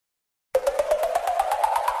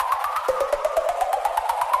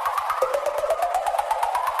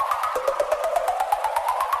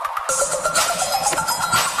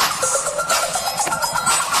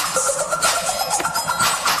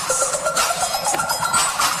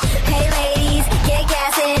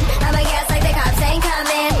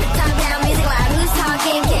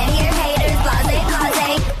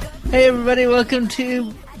Hey everybody, welcome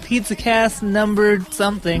to Pizza Cast number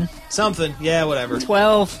something. Something, yeah, whatever.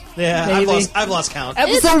 12. Yeah, maybe. I've lost count.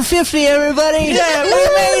 Episode 50, everybody! Yeah, we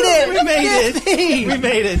made it! We made it! We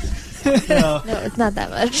made it! No, it's not that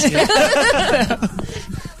much.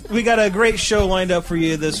 We got a great show lined up for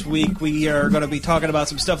you this week. We are going to be talking about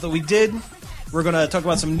some stuff that we did. We're going to talk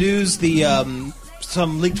about some news.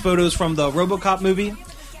 Some leaked photos from the RoboCop movie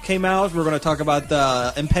came out. We're going to talk about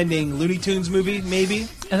the impending Looney Tunes movie, maybe.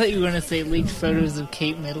 I thought you were going to say leaked photos of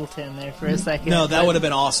Kate Middleton there for a second. No, that would have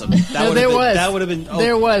been awesome. There was. That would have been. Oh.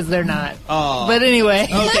 There was, they're not. Oh. But anyway.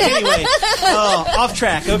 Okay, anyway. Oh, off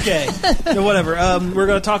track. Okay. No, whatever. We're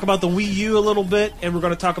going to talk about the Wii U a little bit, and we're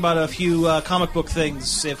going to talk about a few comic book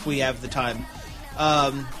things if we have the time.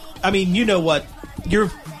 I mean, you know what?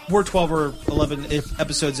 We're 12 or 11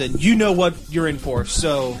 episodes in. You know what you're in for,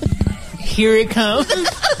 so... Here it comes.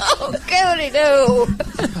 Oh, Cody, no.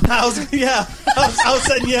 I was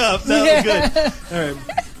setting you up. That was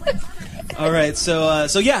good. All right.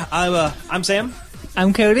 So yeah, I'm Sam.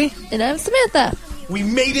 I'm Cody. And I'm Samantha. We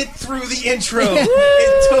made it through the intro.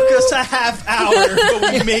 It took us a half hour,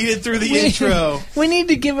 but we made it through the intro. We need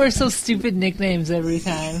to give ourselves stupid nicknames every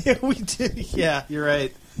time. Yeah, we did. Yeah, you're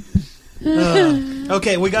right.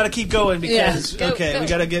 Okay, we got to keep going because go. We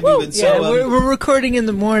got to get moving. Yeah, So we're recording in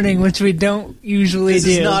the morning, which we don't usually this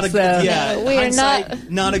do. is not a so. No, we are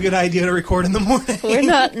not a good idea to record in the morning. We're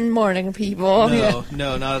not morning people. No,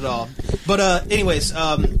 not at all. But anyways,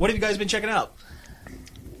 what have you guys been checking out?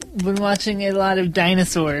 Been watching a lot of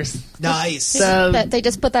dinosaurs. Nice. So They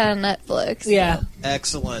just put that on Netflix. yeah.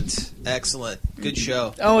 Excellent. Good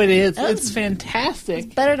show. Oh, it is. It's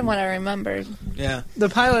fantastic. Better than what I remembered. Yeah. The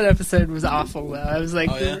pilot episode was awful, though. I was like,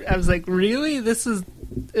 Oh, yeah? I was like, really? This is.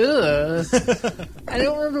 Ugh. I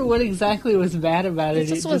don't remember what exactly was bad about it.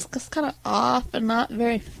 It just was kind of off and not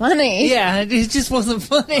very funny. Yeah, it just wasn't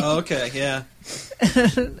funny. Oh, okay. Yeah.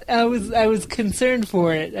 I was concerned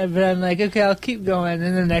for it, but I'm like, okay, I'll keep going.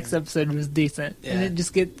 And the next episode was decent, and Yeah. it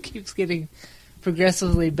just keeps getting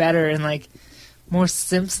progressively better and like more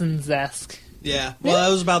Simpsons-esque. Yeah. Well,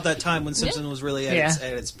 that was about that time when Simpson was really at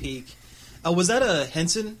its peak. Was that a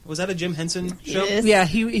Henson? Was that a Jim Henson show? Yes. Yeah,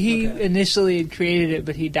 he Okay. initially had created it,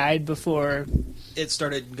 but he died before. It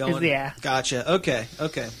started going. Yeah. Gotcha. Okay.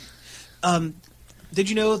 Did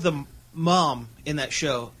you know the mom in that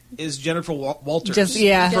show is Jennifer Walters? Just-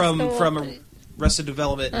 yeah. From Walters. Arrested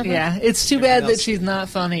Development. Yeah, it's too Everything bad that else. she's not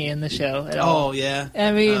funny in the show at all. Oh yeah.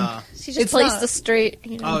 I mean, She just It's plays not- the straight,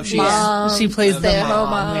 she's- mom. she plays the stay-at-home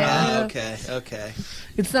mom, yeah. Okay.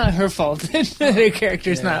 it's not her fault that her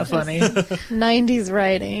character's not funny. 90s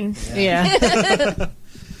writing. Yeah, Well,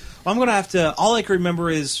 I'm gonna have to. All I can remember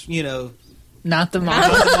is not the mom.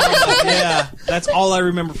 yeah, that's all I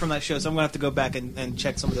remember from that show. So I'm gonna have to go back and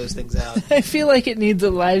check some of those things out. I feel like it needs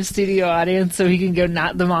a live studio audience so he can go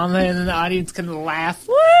not the mama and then the audience can laugh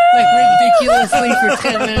like ridiculously for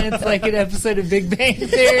 10 minutes like an episode of Big Bang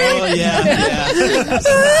Theory. Oh yeah.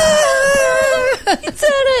 He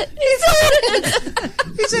said it!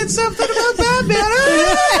 He said something about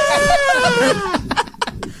Batman.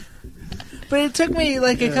 But it took me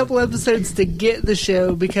like a couple episodes to get the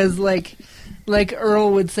show because like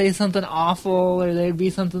Earl would say something awful or there'd be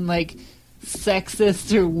something like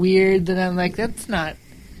sexist or weird, then I'm like, that's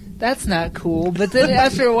not cool. But then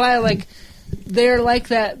after a while, like they're like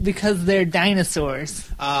that because they're dinosaurs.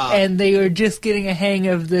 And they were just getting a hang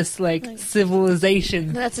of this like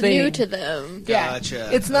civilization That's thing. new to them. Yeah.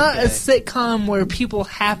 Gotcha. It's not a Okay. sitcom where people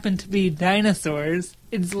happen to be dinosaurs.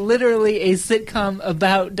 It's literally a sitcom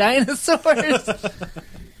about dinosaurs.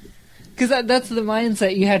 Because that's the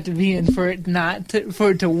mindset you have to be in for it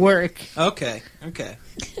for it to work. Okay.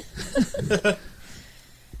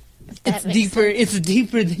 It's deeper. It's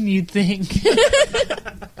deeper than you'd think.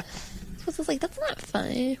 I was like, that's not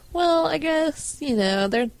funny. Well, I guess,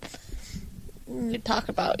 they're... You talk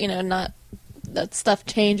about, not that stuff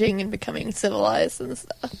changing and becoming civilized and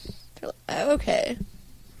stuff. They're like, oh, okay.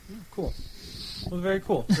 Cool. Well, very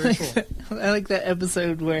cool. Very cool. I like that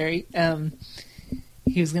episode where he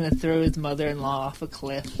was going to throw his mother-in-law off a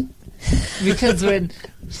cliff. Because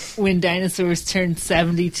when dinosaurs turn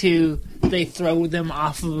 72, they throw them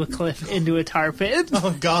off of a cliff into a tar pit.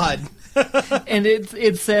 Oh God. And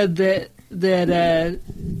it said that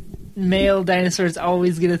male dinosaurs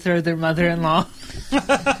always get to throw their mother-in-law.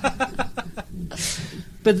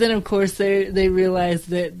 But then, of course, they realize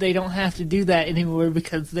that they don't have to do that anymore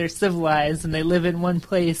because they're civilized and they live in one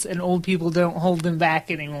place and old people don't hold them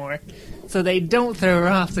back anymore. So they don't throw her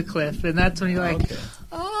off the cliff. And that's when you're like, Okay.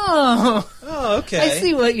 oh, okay. I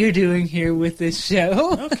see what you're doing here with this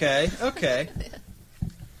show. Okay.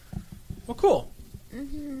 Well, cool.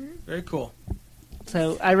 Very cool.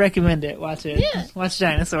 So I recommend it. Watch it. Yeah. Watch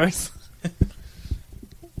Dinosaurs.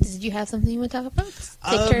 Did you have something you would talk about?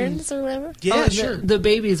 Take turns or whatever? Yeah, Oh, sure. The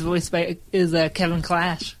baby's voiced by is Kevin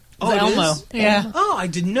Clash. Oh, it Elmo. is? Yeah. Oh, I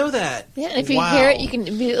didn't know that. Yeah, and if you Wow. hear it, you can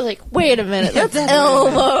be like, wait a minute, that's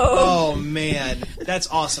Elmo! Oh, man. That's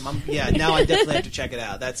awesome. Now I definitely have to check it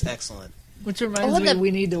out. That's excellent. Which reminds me, the-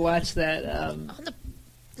 we need to watch that.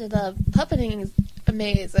 The puppeting is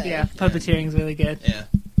amazing. Yeah, puppeteering's really good. Yeah.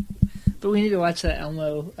 But we need to watch that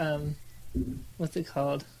Elmo. What's it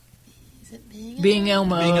called? Is it Being Being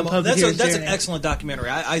Elmo. Being a Elmo. That's Puppeteer's an Journey. excellent documentary.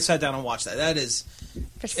 I sat down and watched that. That is,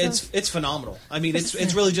 For some, it's phenomenal. I mean,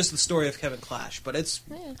 it's really just the story of Kevin Clash, but it's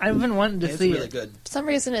I've been wanting to see really it. good. for some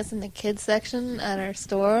reason, it's in the kids section at our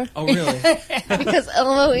store. Oh, really? Because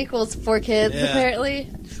Elmo equals 4 kids, Yeah.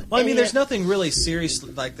 apparently. Well, I mean, And there's nothing really serious.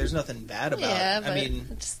 Like, there's nothing bad about Yeah, it. but I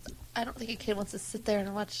mean, I don't think a kid wants to sit there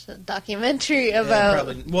and watch a documentary yeah, about.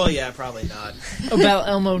 probably. Well, yeah, probably not. About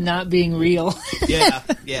Elmo not being real. Yeah,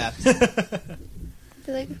 yeah.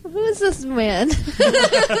 Be like, who is this man? Why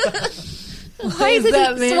is did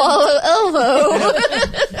that he man? swallow Elmo?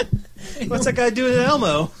 What's that guy doing at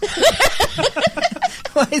Elmo?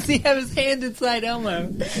 Why does he have his hand inside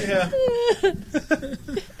Elmo? Yeah.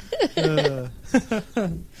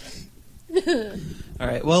 All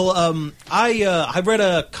right. Well, I read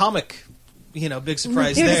a comic. Big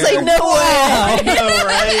surprise You're there. just like, no way! I know,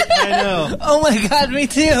 right? I know. Oh my god, me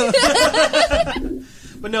too.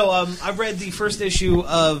 But no, I read the first issue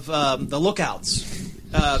of The Lookouts.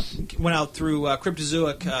 Went out through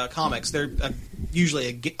Cryptozoic Comics. They're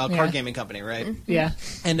usually a card gaming company, right? Yeah.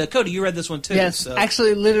 And Cody, you read this one too. Yes. So.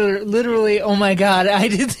 Actually, literally, oh my god, I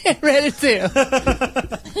did read it too.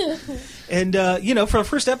 And for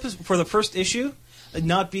the first issue,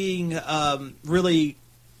 not being really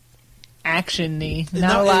Action-y.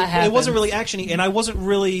 Not a lot happened. It wasn't really action-y, and I wasn't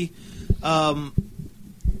really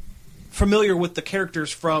familiar with the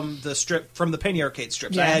characters from the Penny Arcade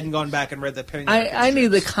strips. Yeah. I hadn't gone back and read the Penny Arcade I knew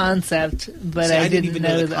the strips. concept, but See, I didn't even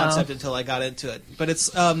know the the concept until I got into it. But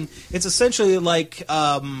it's essentially like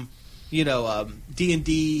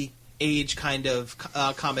D&D age kind of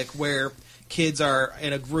comic where kids are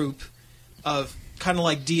in a group of kind of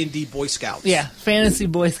like D&D Boy Scouts. Yeah, fantasy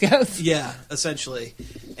Boy Scouts. Yeah, essentially.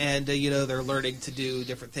 And, they're learning to do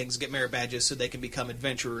different things, get merit badges so they can become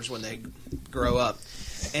adventurers when they grow up.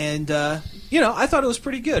 And, I thought it was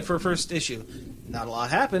pretty good for a first issue. Not a lot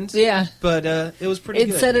happened. Yeah. But it was pretty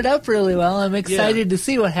good. It set it up really well. I'm excited to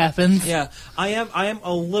see what happens. Yeah. I am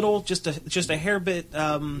a little, just a hair bit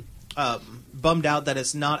bummed out that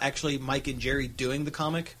it's not actually Mike and Jerry doing the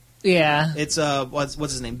comic. Yeah. It's, what's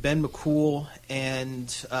his name? Ben McCool and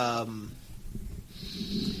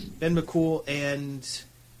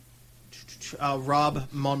Rob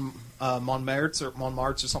Montmartre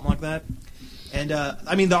or something like that. And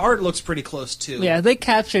the art looks pretty close too. Yeah, they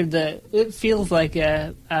captured it feels like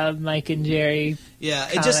a Mike and Jerry Yeah,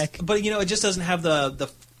 comic. it just doesn't have the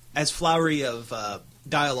as flowery of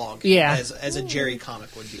dialogue Yeah. as a Jerry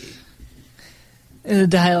comic would be. And the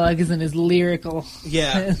dialogue isn't as lyrical.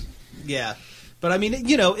 Yeah. Yeah. But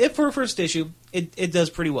if for a first issue, it does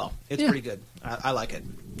pretty well. It's Yeah. pretty good. I like it.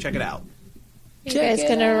 Check it out. You Check guys it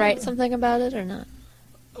gonna out. write something about it or not?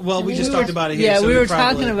 Well, we just talked about it here. Yeah, so we were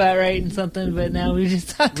probably- talking about writing something, but now we just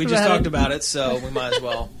talked We about just talked it. about it, so we might as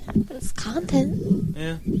well. But it's content.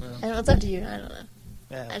 Yeah. Well, I don't know, it's up to you. I don't know.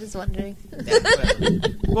 yeah. I'm just wondering. Yeah, whatever.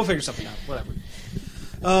 We'll figure something out. Whatever.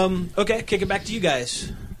 Okay, kick it back to you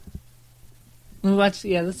guys. Let's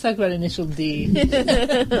talk about Initial D.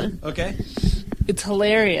 Okay. It's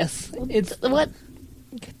hilarious. It's What?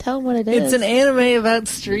 Tell them what it is. It's an anime about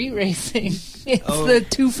street racing. It's Oh. the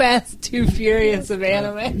Too Fast, Too Furious of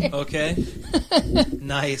anime. Okay.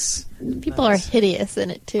 Nice. People are hideous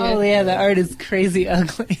in it too. Oh yeah, the art is crazy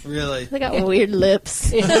ugly. Really. They got weird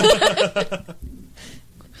lips.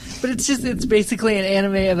 But it's basically an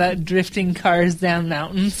anime about drifting cars down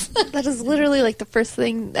mountains. That is literally like the first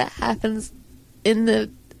thing that happens in the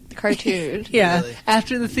cartoon. Yeah, Really?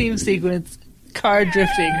 after the theme sequence, car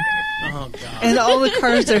drifting. Oh god. And all the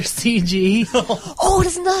cars are CG. Oh,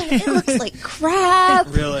 it's not. It looks like crap.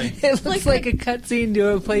 Really. It looks like a cutscene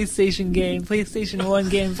to a PlayStation game, PlayStation 1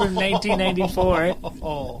 game from 1994.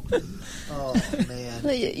 Oh man.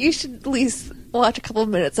 You should at least watch a couple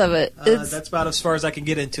minutes of it. That's about as far as I can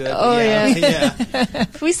get into it. Oh, yeah. yeah.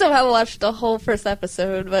 We still haven't watched the whole first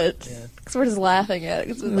episode, but Yeah. because we're just laughing at it.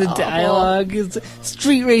 'Cause it's The awful. dialogue is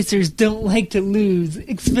street racers don't like to lose,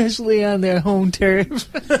 especially on their home turf.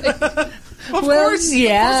 Of Well, course.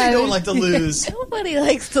 yeah. Of course they don't like to lose. Nobody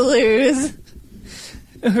likes to lose.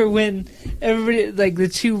 or when everybody, like the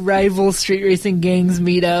two rival street racing gangs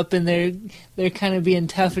meet up and they're kind of being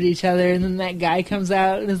tough at each other, and then that guy comes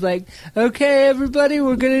out and is like, "Okay, everybody,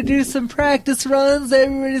 we're gonna do some practice runs.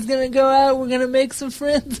 Everybody's gonna go out. We're gonna make some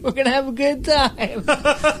friends. We're gonna have a good time."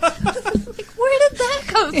 Like, where did that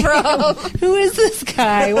come from? Who is this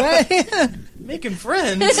guy? What? Making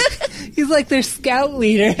friends. He's like their scout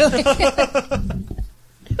leader.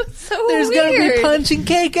 So There's weird. gonna be punch and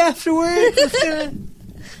cake afterwards. It's gonna...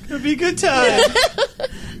 It'll be a good time.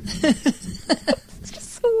 It's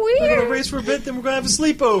just so We're weird. gonna race for a bit, then we're gonna have a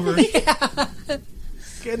sleepover. Yeah.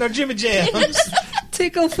 Getting our Jimmy Jams.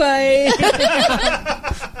 Tickle fight.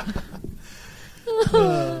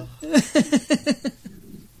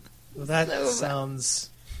 Well, that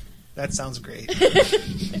sounds great.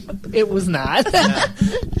 It was not. Yeah.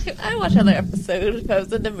 I watch another episode if I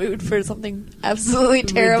was in the mood for something absolutely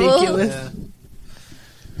terrible. Ridiculous.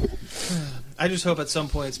 Yeah. I just hope at some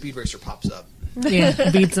point Speed Racer pops up. Yeah,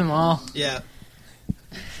 beats them all. Yeah.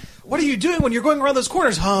 What are you doing when you're going around those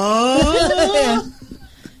corners, huh?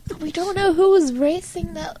 We don't know who was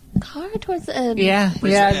racing that car towards the end. Yeah, Racer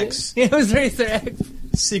yeah. X. It was Racer X.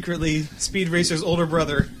 Secretly, Speed Racer's older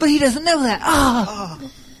brother. But he doesn't know that. Ah.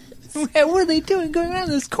 What are they doing going around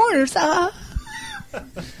those corners?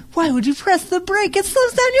 Why would you press the brake? It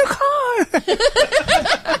slows down your car.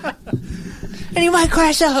 And you might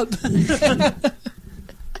crash up.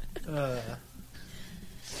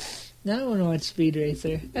 Now I want to watch Speed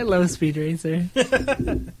Racer. I love Speed Racer. It's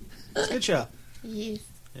a good show. Yes.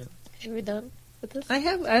 Yeah. Are we done with this? I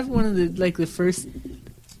have one of the first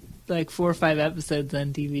 4 or 5 episodes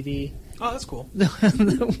on DVD. Oh, that's cool. The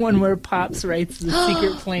one where Pops writes the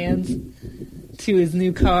secret plans to his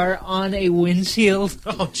new car on a windshield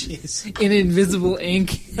Oh, jeez. in invisible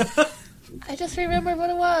ink. I just remembered what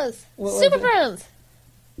it was. What was Super it? Friends.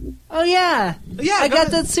 Oh yeah, Yeah, I got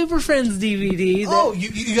ahead. that Super Friends DVD. that- Oh,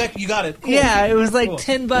 you got it. Cool. yeah, it was like Cool.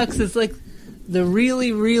 $10. It's like the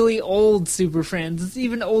really, really old Super Friends. It's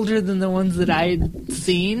even older than the ones that I'd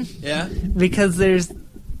seen Yeah? because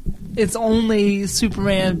it's only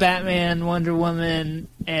Superman, Batman, Wonder Woman,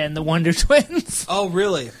 and the Wonder Twins. Oh,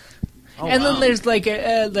 really? Oh, And wow. then there's like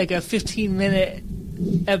a 15-minute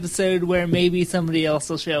episode where maybe somebody else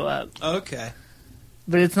will show up. Okay.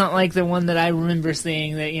 But it's not like the one that I remember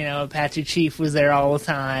seeing that, Apache Chief was there all the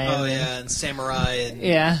time. Oh, yeah, and Samurai and...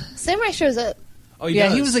 Yeah. Samurai shows up. Oh, Yeah,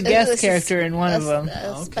 does? he was a This guest is character in one of them. A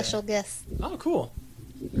Oh, okay. special guest. Oh, cool.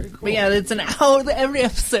 Very cool. But yeah, it's an hour. Every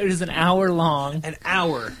episode is an hour long. An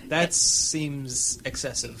hour. That seems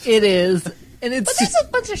excessive. It is. And it's But there's a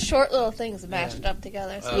bunch of short little things mashed up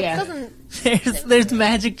together, so Yeah. it doesn't... there's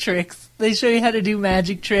magic tricks. They show you how to do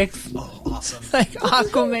magic tricks. Oh, awesome. Like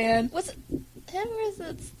Aquaman. What's it? Him or is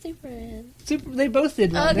it Superman? They both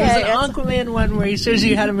did one. Okay, There's an yes. Aquaman one where he shows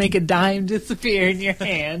you how to make a dime disappear in your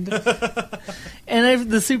hand. And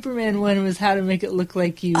the Superman one was how to make it look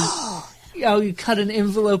like you you cut an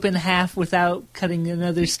envelope in half without cutting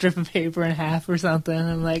another strip of paper in half or something.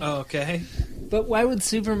 I'm like, Oh, okay. but why would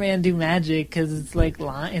Superman do magic? Because it's like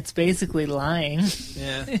it's basically lying.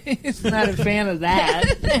 Yeah. He's not a fan of that.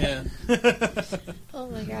 Yeah. Oh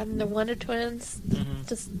my god, and the Wonder Twins Mhm.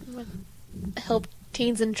 just help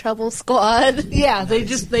Teens in Trouble Squad. Yeah, they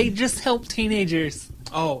just help teenagers.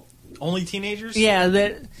 Oh, only teenagers? Yeah,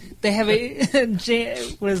 they have a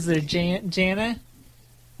what is there? Jana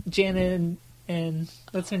and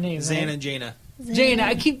what's her name? Zan right? and Jaina. Jana.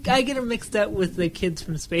 I get them mixed up with the kids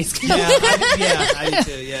from Space Yeah, Camp. I do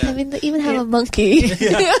too, I yeah. mean, they even have a monkey.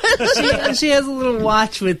 she has a little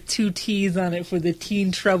watch with 2 T's on it for the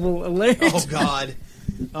Teen Trouble alert. Oh, God.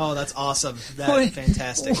 Oh, that's awesome. That's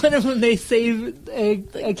fantastic. One of them, they save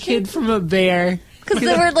a kid from a bear. Because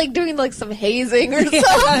they were like doing like some hazing or Yeah.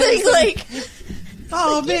 something. Like,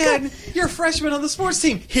 Oh, man, you're a freshman on the sports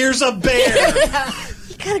team. Here's a bear.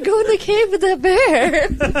 you gotta go in the cave with that bear.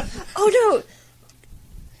 Oh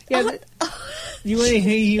Yeah, you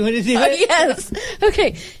want to do no! it? Yes.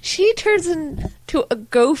 Okay. She turns into a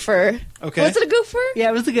gopher. Okay. Was it a gopher? Yeah,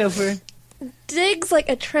 it was the gopher. Digs like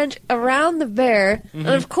a trench around the bear, and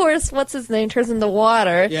of course, what's his name turns into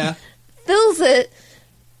water. Yeah. Fills it.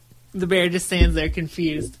 The bear just stands there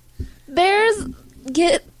confused. Bears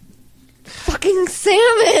get fucking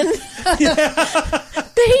salmon.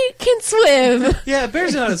 They can swim. Yeah,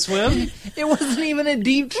 bears know how to swim. It wasn't even a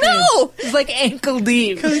deep trench. No! It was like ankle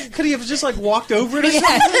deep. Could he have just, like, walked over it or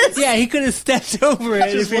something? Yeah, he could have stepped over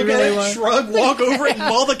it Just if he look really at it, wanted. shrug, walk over it, and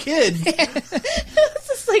maul the kid. It's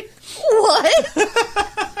just like,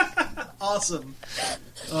 what? Awesome.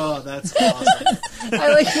 Oh, that's awesome.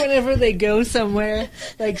 I like whenever they go somewhere,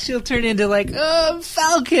 like she'll turn into like, oh, I'm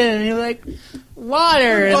Falcon. And you're like,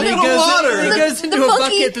 water. And Bucket of water. He goes into The a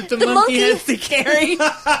monkey- bucket that the the monkey monkey- has to carry.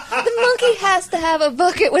 The monkey has to have a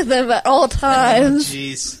bucket with him at all times.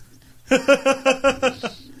 Jeez.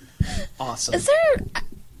 Awesome. Is there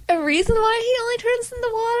a reason why he only turns into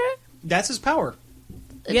water? That's his power.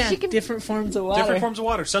 Yeah, She can- different forms of water. Different forms of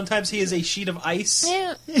water. Sometimes he is a sheet of ice.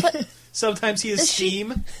 Yeah, but Sometimes he is Is she-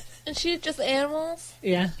 steam. and she's just animals.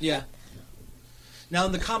 Yeah. Yeah. Now,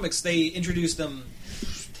 in the comics, they introduced them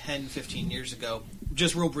 10, 15 years ago,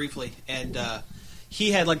 just real briefly, and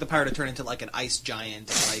he had, like, the power to turn into, like, an ice giant,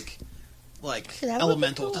 like That would be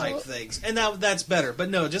elemental cool. type things. And that's better. But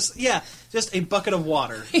no, just a bucket of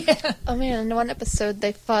water. Oh man, in one episode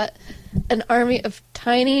they fought an army of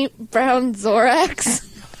tiny brown Zorax.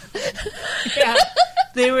 Yeah.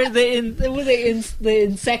 They were the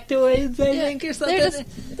insectoids, I think, or something.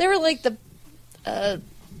 They were like the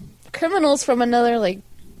criminals from another, like,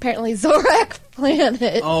 apparently Zorak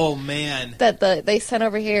planet Oh, man. that they sent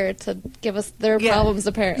over here to give us their Yeah. problems,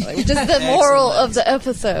 apparently. Which is the moral Excellent. of the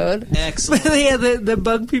episode. Excellent. Yeah, the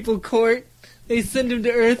bug people court. They send him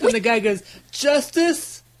to Earth, and the guy goes,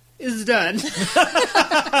 "Justice is done."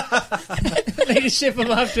 They ship him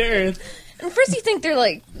off to Earth. And first you think they're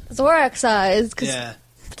like Zorak sized, Yeah.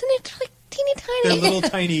 but then they're like teeny They're tiny. little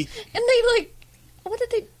tiny. And they like, what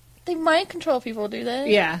did they mind control people, do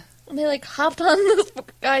they? Yeah. And they like hopped on this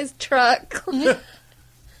guy's truck. Wow.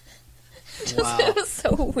 It was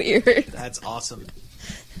so weird. That's awesome.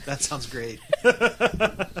 That sounds great.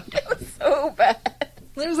 So bad.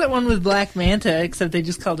 There was that one with Black Manta, except they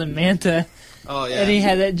just called him Manta. Oh, yeah. And he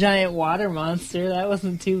had that giant water monster. That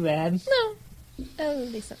wasn't too bad. No. That was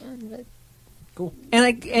a decent one, but Cool.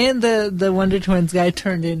 And the Wonder Twins guy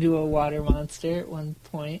turned into a water monster at one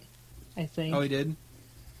point, I think. Oh, he did?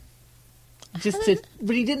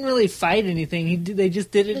 But he didn't really fight anything. They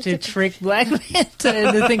just did it to trick Black Manta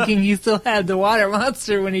into thinking he still had the water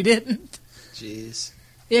monster when he didn't. Jeez.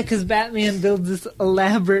 Yeah, because Batman builds this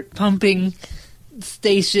elaborate pumping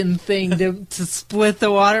station thing to split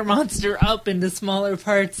the water monster up into smaller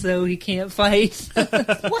parts so he can't fight. what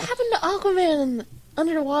happened to Aquaman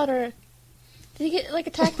underwater? Did he get like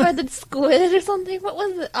attacked by the squid or something? What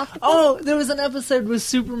was it? Octopus? Oh, there was an episode with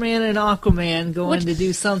Superman and Aquaman going Which- to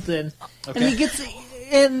do something, Okay.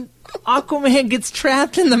 and Aquaman gets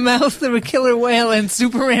trapped in the mouth of a killer whale, and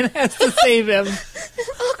Superman has to save him. But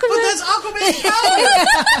that's Aquaman's power!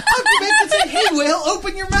 Aquaman can say, "Hey, whale,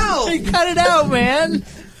 open your mouth!" He cut it out, man.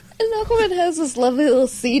 And Aquaman has this lovely little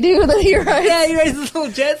sea-doo that he rides. Yeah, he rides this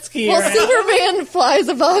little jet ski. Well, around. Superman flies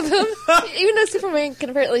above him. Even though Superman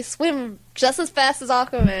can apparently swim just as fast as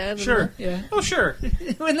Aquaman. Sure. Yeah. Oh, sure.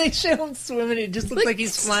 When they show him swimming, it just looks like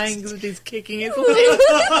he's flying because he's kicking his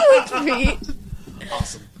Feet.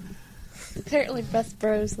 Awesome. Apparently best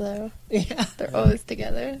bros, though. Yeah. They're always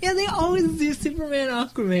together. Yeah, they always do Superman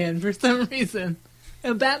Aquaman for some reason.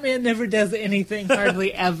 And Batman never does anything,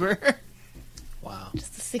 hardly ever. Wow.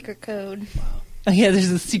 Just a secret code. Oh yeah, there's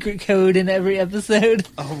a secret code in every episode.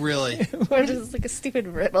 Oh, really? Or just like a stupid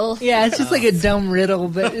riddle. Yeah, it's just like a dumb riddle,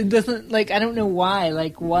 but it doesn't, like, I don't know why.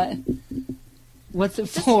 Like, what's it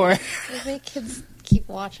for? They make kids keep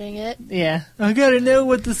watching it. Yeah. I gotta know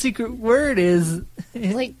what the secret word is.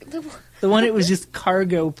 Like, The one, it was just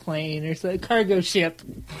cargo plane or so, cargo ship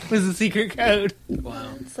was the secret code.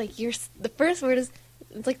 Wow. it's like the first word is,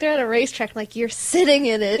 it's like they're at a racetrack, like you're sitting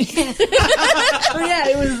in it. Oh yeah,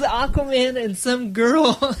 it was Aquaman and some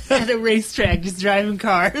girl at a racetrack just driving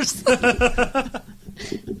cars.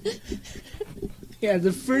 Yeah,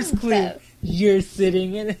 the first clue, you're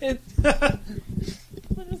sitting in it.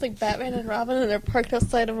 It was like Batman and Robin, and they're parked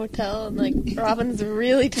outside a motel, and like Robin's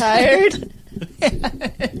really tired.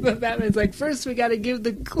 But Batman's like, first we gotta give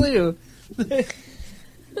the clue.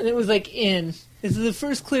 And it was like in. This is the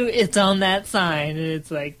first clue, it's on that sign. And it's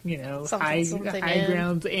like, you know, Something high in.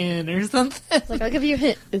 grounds in or something. It's like, I'll give you a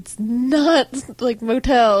hint. It's not like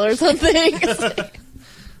motel or something. It's, like,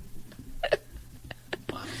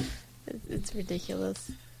 it's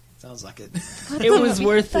ridiculous. Sounds like it. It was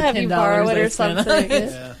worth the Have you $10 borrow it I or spent on something?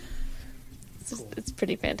 it. Yeah. It's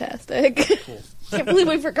pretty fantastic. Cool. Can't believe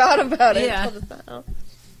we forgot about it. Yeah. until just now.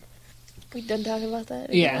 We done talking about that?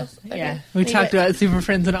 Anything Yeah, else? Okay. yeah. We talked about Super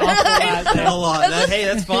Friends an awful lot there. A lot. Hey,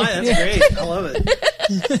 that's fine. That's great. I love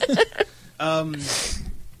it.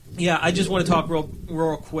 Yeah, I just want to talk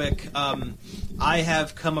real quick. I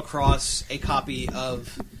have come across a copy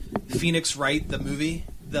of Phoenix Wright, the movie,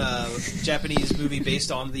 the Japanese movie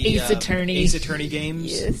based on the Ace Attorney. Ace Attorney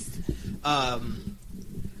games. Yes.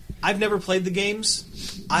 I've never played the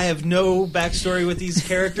games. I have no backstory with these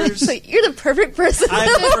characters. So you're the perfect person. I'm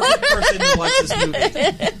the perfect person to watch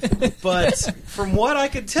this movie. But from what I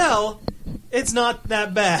could tell, It's not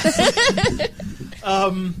that bad.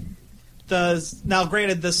 Now,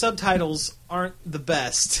 granted, the subtitles aren't the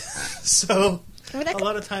best, so a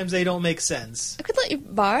lot of times they don't make sense. I could let you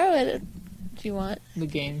borrow it if you want. The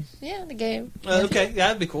game. Yeah, the game. Okay, yeah,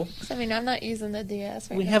 that'd be cool. I mean, I'm not using the DS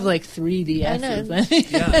right now. We have like 3 DSs.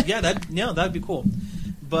 That'd be cool.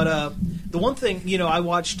 But the one thing, I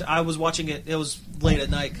was watching it. It was late at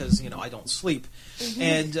night because I don't sleep,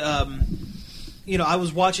 and I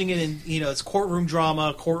was watching it, and it's courtroom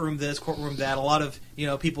drama, courtroom this, courtroom that. A lot of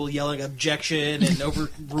people yelling objection and overruled.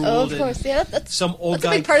 Oh, of course, yeah. That's some old that's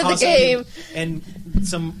guy a big part of the game, and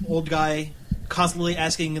some old guy constantly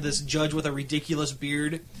asking this judge with a ridiculous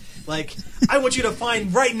beard, like, "I want you to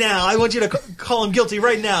find right now. I want you to call him guilty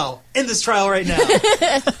right now. End this trial right now."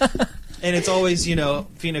 And it's always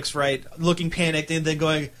Phoenix Wright looking panicked and then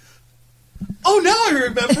going, "Oh, now I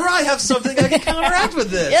remember. I have something I can counteract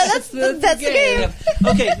with this." Yeah, that's the game. Yeah.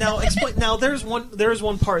 Okay, now explain. Now there's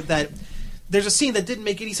one part that there's a scene that didn't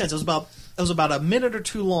make any sense. It was about a minute or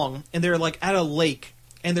two long, and they're like at a lake,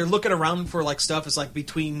 and they're looking around for like stuff. It's like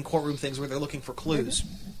between courtroom things where they're looking for clues.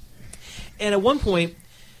 And at one point,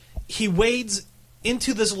 he wades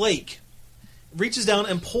into this lake, reaches down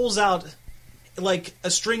and pulls out like a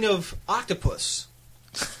string of octopus.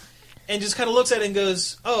 And just kind of looks at it and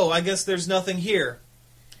goes, "Oh, I guess there's nothing here."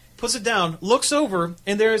 Puts it down, looks over,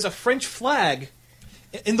 and there is a French flag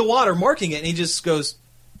in the water marking it, and he just goes,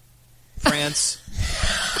 "France."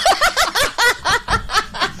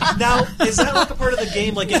 Now, is that like a part of the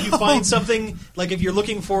game? Like if you find something, like if you're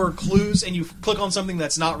looking for clues and you click on something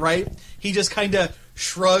that's not right, he just kind of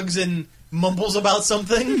shrugs and mumbles about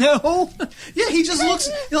something? No. Yeah, he just looks,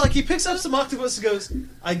 like he picks up some octopus and goes,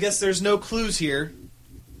 "I guess there's no clues here.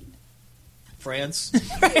 France."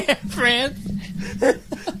 France.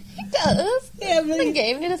 He does. Yeah, but The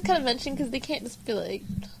game, they just kind of mention because they can't just be like,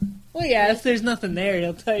 well, yeah, if there's nothing there,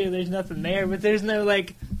 he'll tell you there's nothing there, but there's no,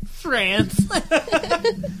 like, France. I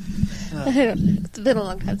don't know. It's been a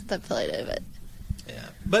long time since I played it, but Yeah.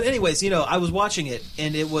 But anyways, I was watching it,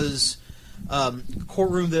 and it was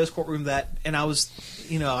courtroom this, courtroom that, and I was,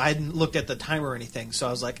 I hadn't looked at the timer or anything, so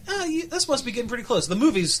I was like, this must be getting pretty close. The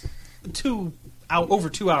movie's over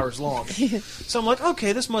 2 hours long. So I'm like,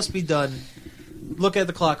 okay, this must be done. Look at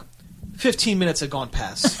the clock. 15 minutes had gone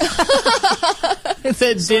past. It's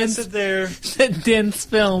that So I dense, sit there. that dense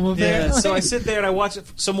film, Yeah, apparently. so I sit there and I watch it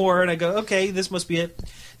some more, and I go, okay, this must be it.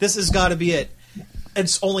 This has got to be it.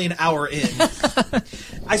 It's only an hour in.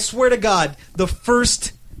 I swear to God, the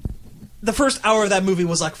first hour of that movie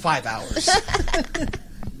was like 5 hours.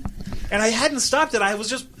 And I hadn't stopped it. I was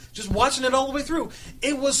just watching it all the way through.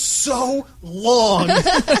 It was so long.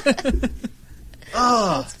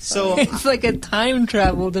 So It's like a time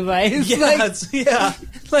travel device. yeah, yeah,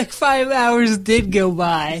 Like 5 hours did go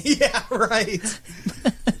by. yeah, right.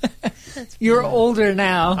 You're older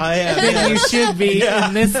now I am. than Yeah. you should be Yeah.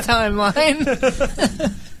 in this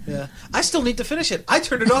timeline. Yeah. I still need to finish it. I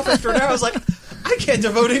turned it off after an hour. I was like, I can't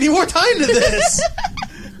devote any more time to this.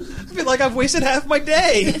 I feel like I've wasted half my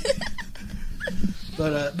day.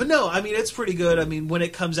 But no, I mean, it's pretty good. I mean, when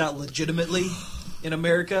it comes out legitimately in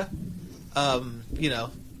America,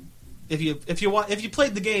 if you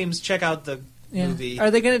played the games, check out the Yeah. movie. Are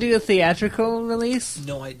they going to do a theatrical release?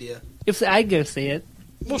 No idea. If I'd go see it.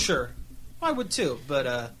 Well, sure, I would too.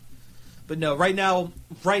 But no, right now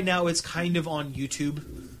it's kind of on YouTube,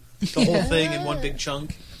 the whole thing in one big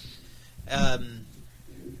chunk.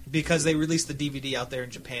 Because they released the DVD out there in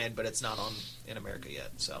Japan, but it's not on in America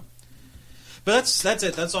yet. So, but that's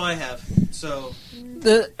it. That's all I have. So,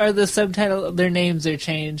 Are the subtitle, their names are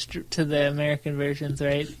changed to the American versions,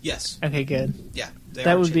 right? yes, Okay, good. yeah, they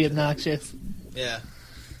That are would be changing it. obnoxious. Yeah.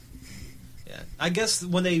 I guess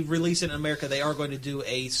when they release it in America, they are going to do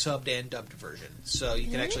a subbed and dubbed version, so you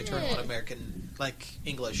can actually turn on American, like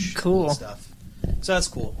English Cool. stuff. So that's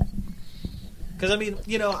cool. Because I mean,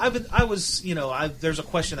 there's a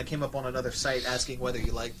question that came up on another site asking whether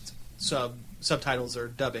you liked subtitles or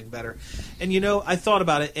dubbing better, and I thought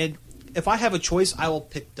about it, and if I have a choice, I will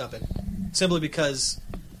pick dubbing, simply because.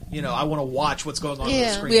 I want to watch what's going on the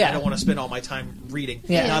screen. Yeah. I don't want to spend all my time reading.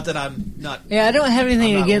 Yeah. Not that I'm not. Yeah, I don't have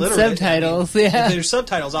anything I'm not against literate. subtitles. I mean, Yeah. If there's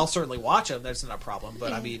subtitles, I'll certainly watch them. That's not a problem.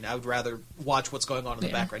 But I mean, I would rather watch what's going on in the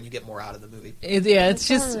background. You get more out of the movie. It's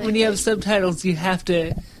just when you have subtitles, you have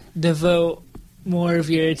to devote more of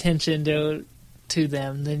your attention to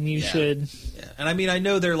them than you should. Yeah, and I mean, I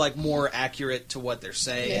know they're like more accurate to what they're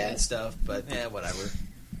saying Yeah. and stuff, but whatever.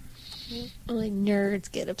 only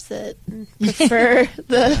nerds get upset and prefer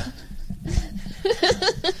the.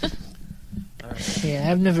 Yeah,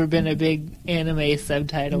 I've never been a big anime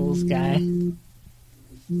subtitles guy.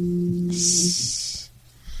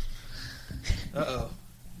 Uh-oh.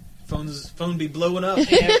 Phone be blowing up.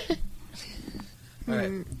 All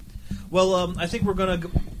right. Well, I think we're going to,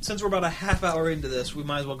 since we're about a half hour into this, we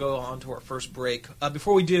might as well go on to our first break.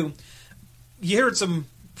 Before we do, you heard some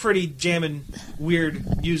pretty jamming,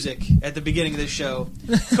 weird music at the beginning of this show.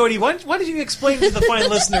 Cody, why don't you explain to the fine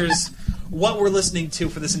listeners what we're listening to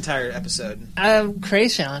for this entire episode?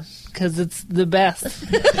 Krayshawn, because it's the best.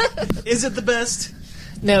 Is it the best?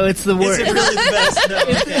 No, it's the worst. Is it really the best? No,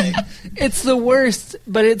 okay. It's the worst,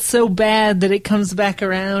 but it's so bad that it comes back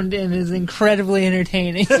around and is incredibly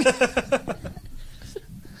entertaining.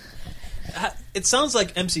 It sounds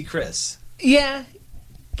like MC Chris. Yeah,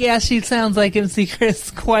 she sounds like MC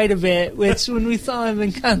Chris quite a bit, which when we saw him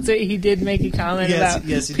in concert, he did make a comment about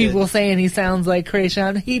people saying he sounds like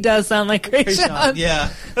Krayshawn. He does sound like Krayshawn.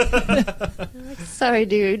 Yeah. Sorry,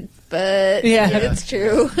 dude, but it's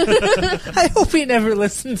true. I hope he never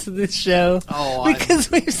listens to this show. Because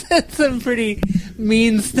we've said some pretty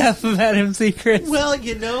mean stuff about MC Chris. Well,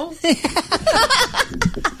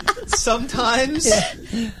 sometimes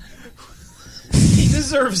he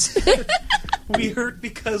deserves it. We hurt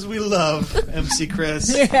because we love MC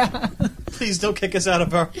Chris. Yeah. Please don't kick us out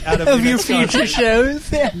of your future shows.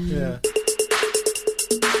 Yeah.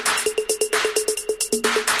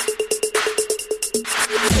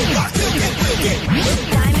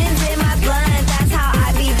 Diamonds in my blood, that's how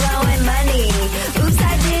I be blowing money. Oops,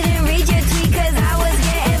 I didn't read your tweet cause I was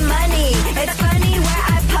getting money. It's funny where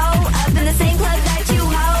I pull up in the same club that you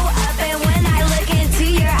hoe up. And when I look into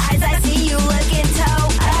your eyes, I see you looking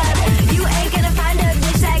toe up. You ain't gonna find a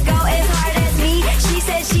bitch that go as hard as me. She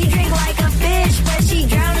said she drink like a fish, but she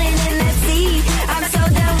drowning in the sea. I'm so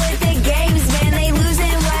done with the games, man, they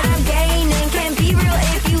losing what I'm gaining. Can't be real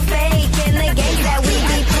if you fake in the games that we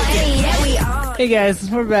be playing. Yeah, we are. Hey guys,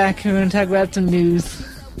 we're back. We're going to talk about some news.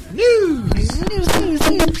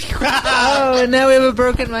 Oh, and now we have a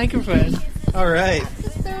broken microphone. All right.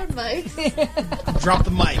 Third mic. Drop the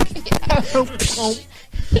mic.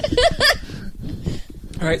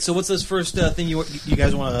 All right, so what's this first thing you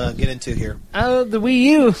guys want to get into here? Oh, the Wii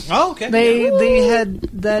U. Oh, okay. They had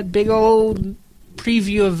that big old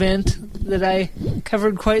preview event that I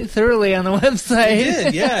covered quite thoroughly on the website. You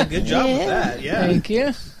did, yeah. Good job with that, yeah. Thank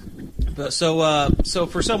you. But so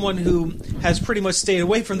for someone who has pretty much stayed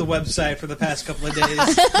away from the website for the past couple of days,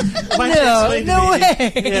 no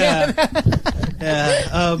way. Yeah.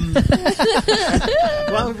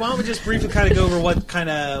 Why don't we just briefly kind of go over what kind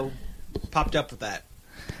of popped up with that?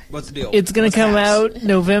 What's the deal? It's going to come out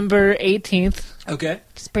November 18th. Okay.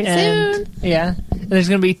 It's pretty soon. Yeah. And there's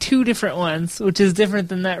going to be 2 different ones, which is different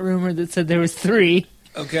than that rumor that said there was 3.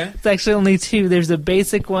 Okay. It's actually only 2. There's a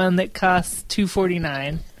basic one that costs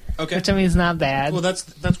 $249. Okay. Which I mean is not bad. Well, that's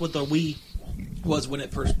what the Wii was when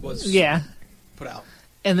it first was put out.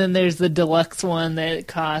 And then there's the deluxe one that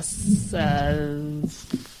costs what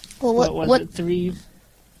was it?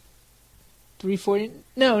 $340?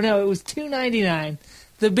 No, it was $299.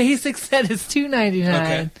 The basic set is $299.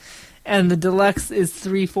 Okay. And the deluxe is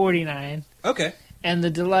 $349. Okay. And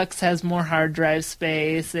the deluxe has more hard drive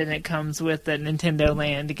space, and it comes with a Nintendo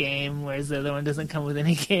Land game, whereas the other one doesn't come with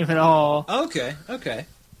any game at all. Okay.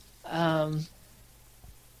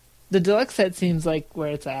 The deluxe set seems like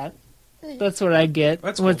where it's at. That's what I get.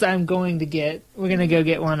 That's cool. What I'm going to get. We're going to go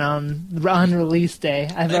get one on release day.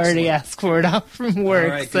 I've already asked for it off from work.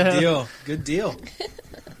 All right, good deal.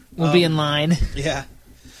 We'll be in line. Yeah.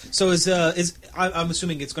 So I'm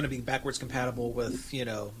assuming it's going to be backwards compatible with the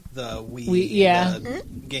Wii,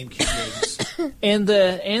 GameCube games, and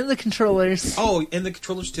the controllers. Oh, and the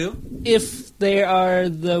controllers too. If they are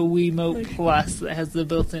the Wiimote Plus that has the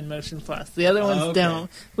built-in Motion Plus, the other ones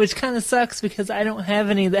don't, which kind of sucks because I don't have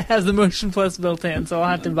any that have the Motion Plus built in, so I'll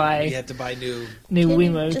have to buy. You have to buy new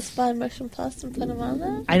Wiimotes. You just buy Motion Plus and put them on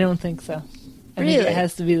there? I don't think so. I think it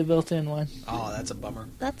has to be the built-in one. Oh, that's a bummer.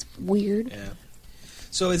 That's weird. Yeah.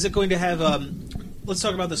 So is it going to have? Let's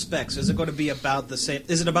talk about the specs. Is it going to be about the same?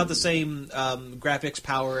 Is it about the same graphics,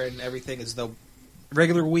 power, and everything as the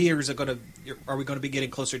regular Wii, or is it going to? Are we going to be getting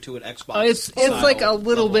closer to an Xbox? It's like a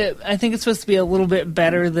little bit. I think it's supposed to be a little bit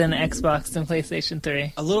better than Xbox and PlayStation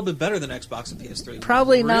 3. A little bit better than Xbox and PS3.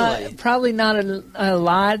 Probably not. Probably not a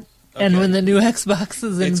lot. Okay. And when the new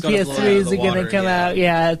Xboxes and PS3s are going to come out,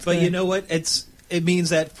 But you know what? It means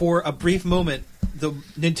that for a brief moment, the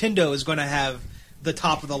Nintendo is going to have the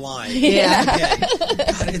top of the line. Yeah.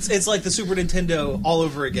 God, it's like the Super Nintendo all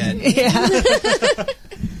over again. Yeah.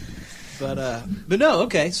 But no,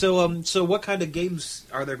 okay. So what kind of games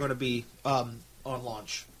are there going to be on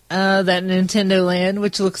launch? That Nintendo Land,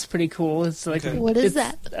 which looks pretty cool. It's like Okay. What is it's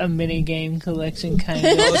that? a mini game collection kind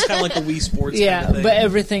Well, of. it's kind of like a Wii Sports Yeah, kind of thing. but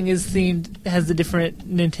everything is themed, has a different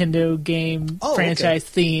Nintendo game Oh, okay. franchise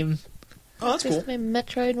theme. Oh, that's There's cool. my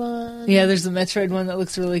Metroid one. Yeah, there's a Metroid one that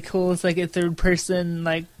looks really cool. It's like a third person,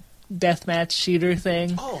 like, deathmatch shooter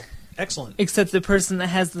thing. Oh, excellent. Except the person that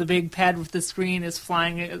has the big pad with the screen is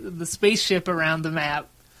flying the spaceship around the map,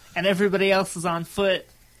 and everybody else is on foot.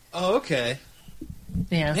 Oh, okay.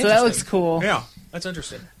 Yeah, so that looks Interesting. cool. Yeah, that's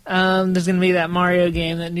interesting. There's going to be that Mario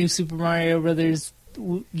game, that new Super Mario Brothers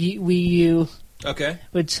Wii U, Okay.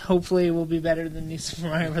 which hopefully will be better than New Super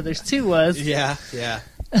Mario Brothers 2 was. Yeah, yeah.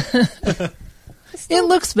 It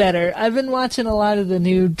looks better. I've been watching a lot of the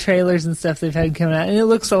new trailers and stuff they've had coming out, and it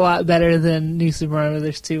looks a lot better than New Super Mario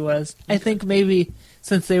Brothers 2 was. I think maybe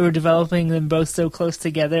since they were developing them both so close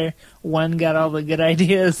together, one got all the good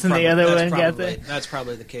ideas and the other one got the... That's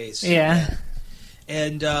probably the case. Yeah.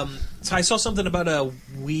 And so I saw something about a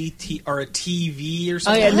Wii or a TV or Oh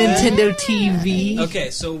something. yeah, like that. Nintendo TV. Okay,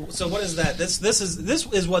 so what is that? This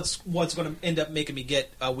is what's going to end up making me get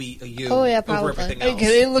a Wii U Oh, yeah, over probably. everything else.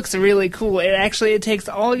 Okay, it looks really cool. It takes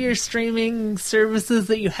all your streaming services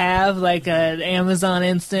that you have, like Amazon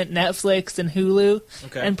Instant, Netflix, and Hulu,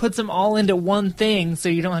 Okay. and puts them all into one thing, so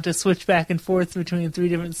you don't have to switch back and forth between 3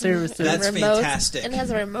 different services. That's Remote. fantastic. And it has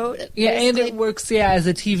a remote. Yeah, and basically. it works, as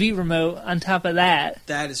a TV remote on top of that.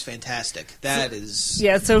 That is fantastic. That is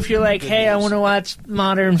Yeah, so if you're like, Good hey, I news. want to watch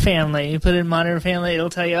Modern Family, you put in Modern Family,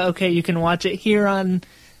 it'll tell you, okay, you can watch it here on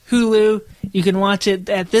Hulu, you can watch it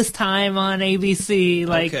at this time on ABC.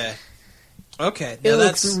 Like, okay. Okay, it now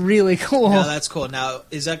looks that's really cool. now that's cool. Now,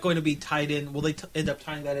 is that going to be tied in? Will they end up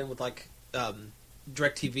tying that in with like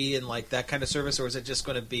DirecTV and like that kind of service, or is it just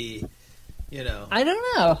going to be, I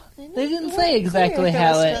don't know. They didn't It say wasn't exactly clear if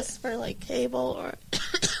how was it. just for like cable or.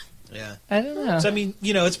 yeah? I don't know. So I mean,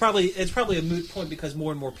 it's probably a moot point because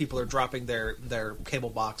more and more people are dropping their cable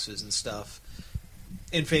boxes and stuff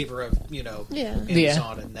in favor of Yeah.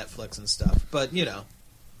 Amazon and Netflix and stuff. But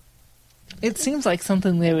It seems like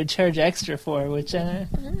something they would charge extra for, which They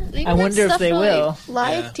I have wonder if stuff they for, will. like,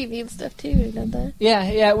 live Yeah. TV and stuff too, don't they? yeah,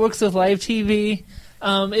 it works with live TV.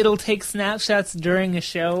 It'll take snapshots during a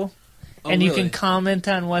show, and you really? can comment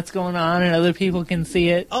on what's going on, and other people can see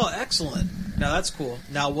it. Oh, excellent! Now that's cool.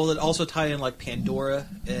 Now, will it also tie in like Pandora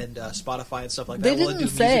and Spotify and stuff like that? They Will it didn't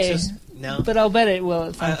do say, music no, But I'll bet it will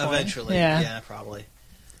at some point. eventually. Yeah. Yeah, probably.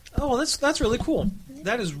 Oh, well, that's really cool.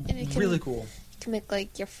 That is it can- really cool. To make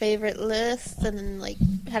like your favorite list and then like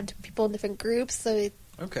have people in different groups. So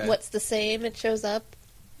Okay. what's the same? It shows up.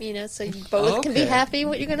 So you both can be Okay. happy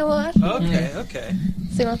what you're gonna watch. Okay. Okay.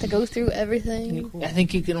 So you don't have to go through everything. Cool. I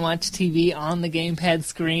think you can watch TV on the gamepad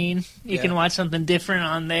screen. You Yeah. can watch something different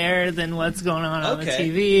on there than what's going on the Okay.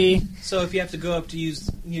 TV. So if you have to get up to use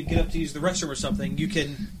the restroom or something, you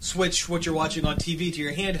can switch what you're watching on TV to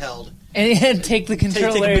your handheld. And take the Take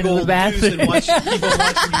controller a big to the old news bathroom. and keep on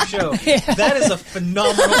watching your show. That is a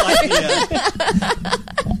phenomenal idea.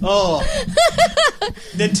 Oh,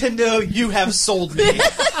 Nintendo, you have sold me.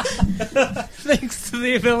 Thanks to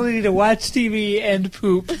the ability to watch TV and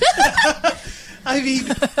poop. I mean,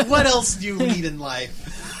 what else do you need in life?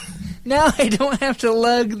 Now I don't have to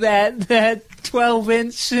lug that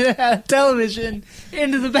 12-inch television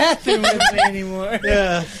into the bathroom with me anymore.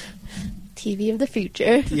 Yeah. TV of the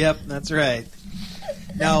future. Yep, that's right.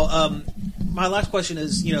 Now, my last question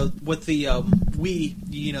is, with the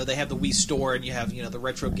Wii, they have the Wii Store and you have, the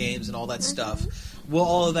retro games and all that stuff. Will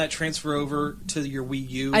all of that transfer over to your Wii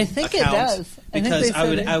U I think it account? does. I think Because they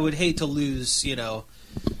said it. I would hate to lose,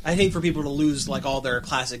 I'd hate for people to lose like all their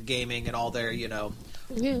classic gaming and all their, Yeah.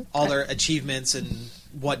 all their achievements and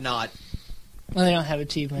whatnot. Well, they don't have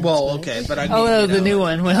achievements. Well, but- okay, but I mean, Although the new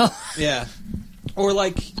one will. yeah. Or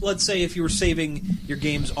like, let's say if you were saving your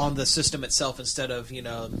games on the system itself instead of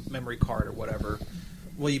memory card or whatever,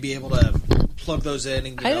 will you be able to plug those in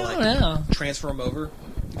and I don't know. transfer them over?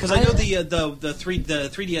 Because I know the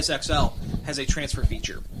 3DS XL has a transfer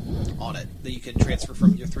feature on it that you can transfer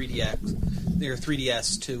from your 3DS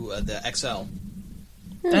to the XL.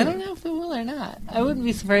 I don't know if it will or not. I wouldn't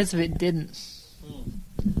be surprised if it didn't.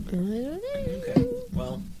 I don't know. Okay,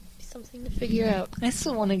 well, Something to figure out. I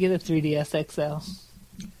still want to get a 3DS XL.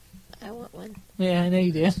 I want one. Yeah, I know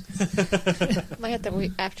you do. Might have to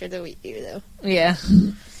wait after the Wii U though. Yeah.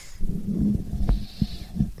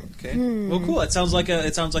 okay, well, cool. It sounds like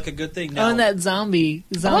a good thing. Now, Oh, and that zombie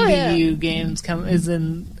yeah. U games is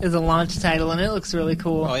a launch title, and it looks really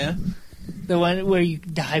cool. oh yeah, The one where you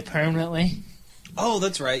die permanently. oh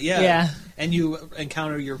that's right, yeah, Yeah. and you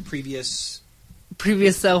encounter your previous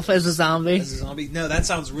previous self as a zombie. As a zombie. No, that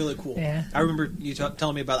sounds really cool. Yeah. I remember you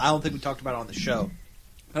telling me about. I don't think we talked about it on the show.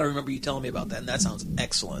 I remember you telling me about that, and that sounds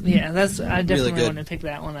excellent. Yeah, I definitely good. want to pick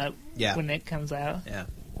that one up Yeah. when it comes out. Yeah.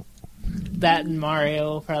 That and Mario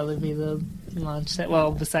will probably be the launch title.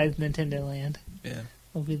 Well, besides Nintendo Land, Yeah.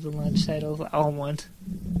 will be the launch titles I'll want.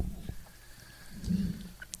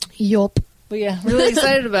 Yup. But yeah, really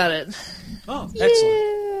excited about it. Oh,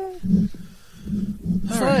 excellent.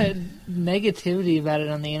 There's a lot of negativity about it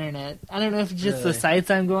on the internet. I don't know if it's just Really? the sites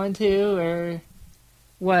I'm going to or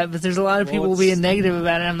what, but there's a lot of Well, people it's- being negative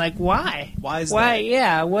about it. I'm like, why? Why is Why? that?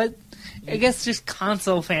 Yeah, what? I guess just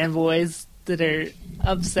console fanboys that are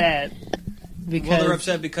upset because Well, they're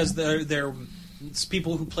upset because they're it's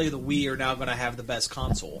people who play the Wii are now going to have the best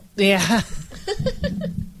console. yeah,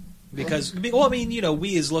 Because, well, I mean,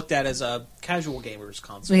 Wii is looked at as a casual gamer's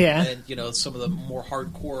console. Yeah. And, some of the more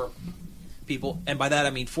hardcore people, and by that I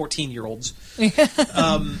mean 14-year-olds, they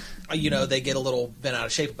get a little bent out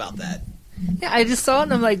of shape about that. yeah. I just saw it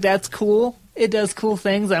and I'm like, that's cool. It does cool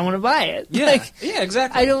things. I want to buy it. Yeah, Like, yeah,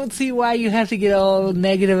 exactly. I don't see why you have to get all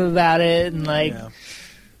negative about it and like. Yeah.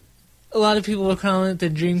 A lot of people are calling it the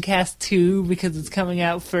Dreamcast 2 because it's coming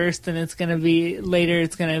out first and it's going to be later.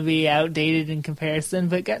 It's going to be outdated in comparison.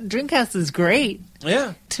 But Dreamcast is great.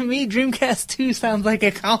 Yeah. To me, Dreamcast 2 sounds like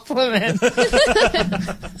a compliment.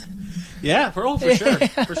 Yeah, for sure.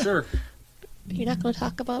 For sure. You're not going to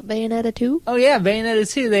talk about Bayonetta 2? Oh yeah,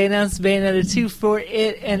 Bayonetta 2. They announced Bayonetta 2 for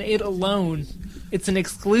it and it alone. It's an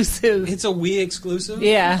exclusive. It's a Wii exclusive?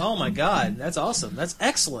 Yeah. Oh my god, that's awesome. That's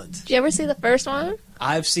excellent. Did you ever see the first one?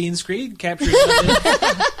 I've seen screen captures of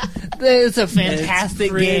it. It's a fantastic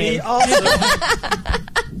It's pretty game. awesome.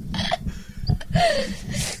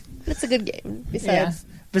 It's a good game. Yeah. Besides,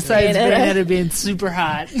 Besides Bayonetta. Bayonetta being super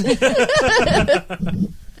hot.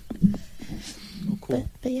 Oh, cool.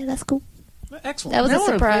 but yeah, that's cool. Excellent. That was I a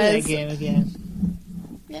wanna play that surprise. game again.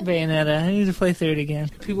 Yeah. Bayonetta. I need to play through it again.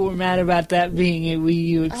 People were mad about that being a Wii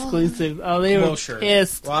U exclusive. Oh, they were Well, sure.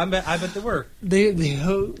 pissed. Well, I bet they were.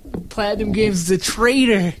 Platinum Games is a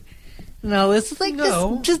traitor. No, this is like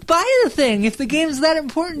No. just buy the thing if the game's that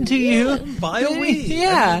important to you. Buy a Wii.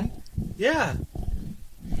 Yeah, Yeah.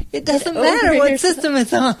 it doesn't Get matter over what yourself. system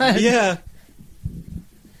it's on. Yeah.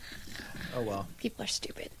 Oh, well. People are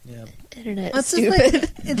stupid. Yeah. Internet It's is just stupid.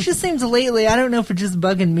 like, it just seems lately. I don't know if it's just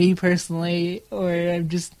bugging me personally, or I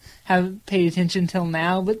just haven't paid attention till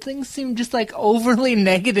now. But things seem just like overly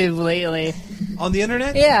negative lately. On the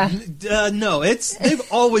internet? Yeah. No, they've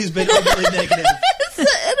always been overly negative. It's the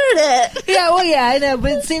internet. Yeah, well, yeah, I know,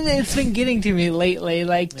 but it seems that it's been getting to me lately.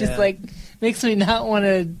 Like, just Yeah. like makes me not want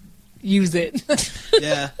to use it.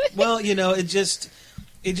 Yeah. Well, it just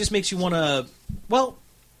makes you want to. Well,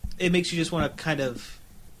 it makes you just want to kind of.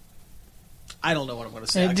 I don't know what I'm going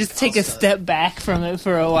to say. Just take a step back from it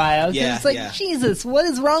for a while. 'Cause Yeah, it's like, yeah. Jesus, what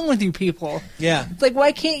is wrong with you people? Yeah. It's like,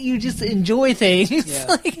 why can't you just enjoy things? Yeah.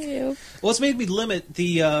 Like, Ew. Well, it's made me limit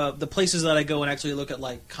the places that I go and actually look at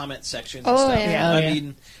like comment sections and Oh, stuff. yeah. Oh,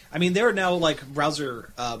 yeah. I mean, there are now like browser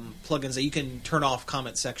plugins that you can turn off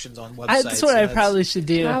comment sections on websites. that's what I and probably should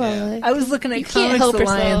do. Probably. I was looking You at can't Comics help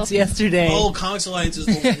Alliance yourself. yesterday. Oh, Comics Alliance is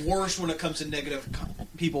the worst when it comes to negative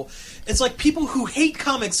people. It's like people who hate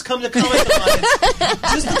comics come to Comics Alliance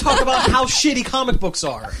just to talk about how shitty comic books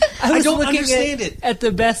are. I was don't looking understand it. At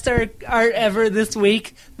the best art ever this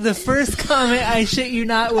week. The first comment, I shit you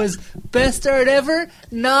not, was best art ever,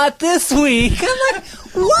 not this week. I'm like,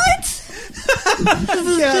 what? This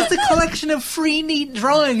is just a collection of free, neat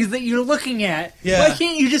drawings that you're looking at. Yeah. Why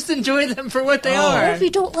can't you just enjoy them for what they Oh. are? If you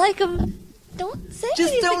don't like them, don't say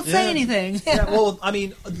Just anything. don't say Yeah. anything. Yeah, well, I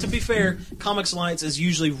mean, to be fair, Comics Alliance is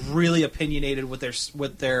usually really opinionated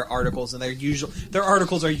with their articles, and their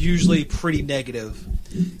articles are usually pretty negative.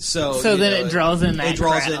 So then it draws in that it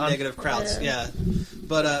draws in crowd. negative crowds. Yeah,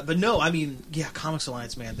 but no, I mean, yeah, Comics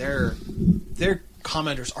Alliance, man, their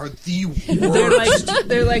commenters are the worst.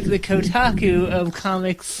 They're like the Kotaku of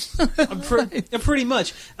comics. Pretty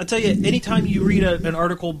much. I'll tell you, anytime you read an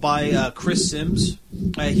article by Chris Sims,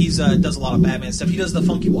 he's does a lot of Batman stuff. He does the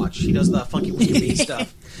Funky Watch. He does the Funky Wiki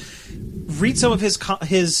stuff. Read some of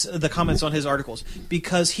the comments on his articles,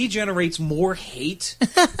 because he generates more hate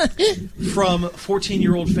from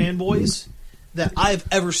 14-year-old fanboys that I've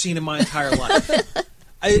ever seen in my entire life.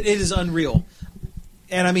 It is unreal.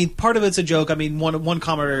 And I mean, part of it's a joke. I mean, one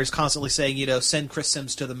commenter is constantly saying, send Chris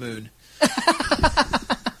Sims to the moon.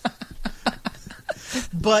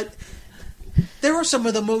 But there are some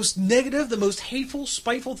of the most negative, the most hateful,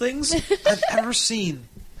 spiteful things I've ever seen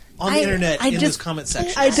on the internet in this comment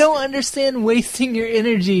section. I don't understand wasting your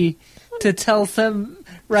energy to tell some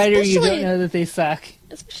writer you don't Especially- know that they suck.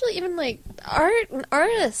 Especially even like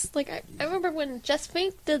artists. Like I remember when Jess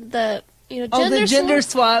Fink did the the gender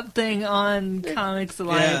swap thing on Comics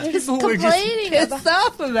Alive. Yeah. They're just People were just complaining pissed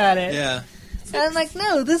off about it. Yeah. And I'm like,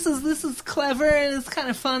 no, this is clever and it's kind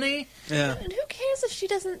of funny. Yeah. And who cares if she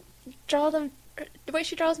doesn't draw them? The way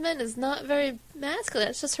she draws men is not very masculine.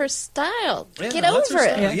 It's just her style. Yeah, Get that's her over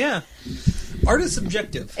it. style. Yeah. Art is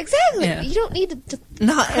subjective. Exactly. Yeah. You don't need to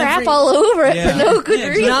Not crap every, all over it Yeah. for no good Yeah,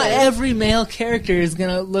 reason. Not every male character is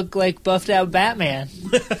gonna look like buffed out Batman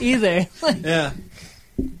either. Like, Yeah.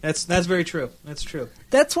 That's very true. That's true.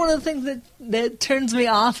 that's one of the things that turns me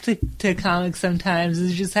off to comics sometimes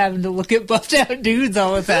is just having to look at buffed out dudes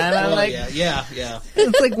all the time. I'm Well, like, yeah.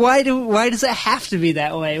 it's like why does it have to be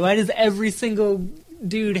that way? Why does every single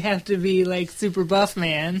dude have to be like super buff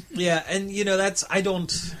man? Yeah, and that's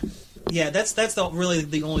really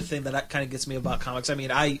the only thing that kind of gets me about comics. I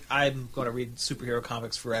mean, I'm going to read superhero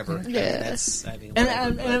comics forever. Yeah. And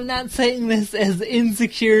I'm not saying this as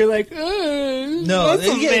insecure, like no,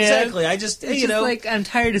 muscle yeah, man. exactly. I just It's just like I'm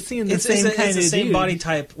tired of seeing the it's same kind it's the of same dude. body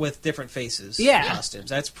type with different faces, Yeah. costumes.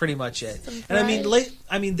 That's pretty much it. Some And I mean,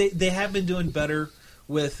 variety. they have been doing better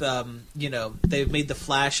with they've made the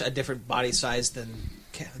Flash a different body size than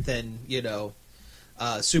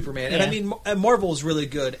Superman. And I Yeah. mean, Marvel is really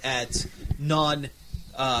good at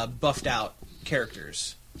buffed out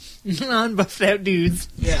characters. Non-buffed out dudes.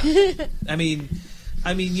 Yeah, I mean,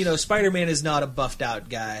 Spider-Man is not a buffed out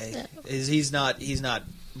guy. No. He's not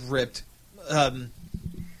ripped.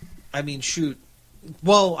 I mean, shoot.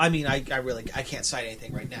 Well, I mean, I can't cite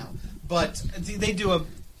anything right now, but they do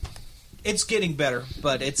it's getting better,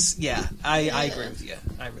 but I agree with you.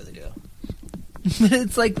 I really do. But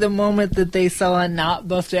it's like the moment that they saw a not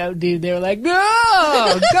buffed out dude, they were like, "No,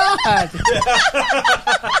 God!"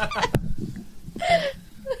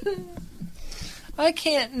 I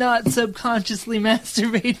can't not subconsciously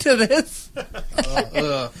masturbate to this.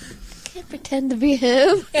 Can't pretend to be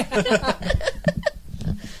him.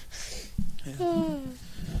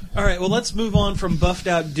 All right, well, let's move on from buffed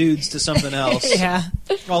out dudes to something else. Yeah.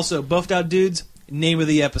 Also, buffed out dudes. Name of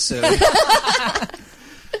the episode.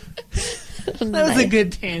 That was a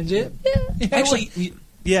good tangent. Actually,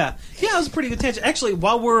 yeah, it was a pretty good tangent. Actually,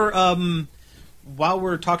 while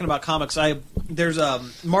we're talking about comics, there's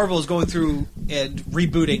Marvel is going through and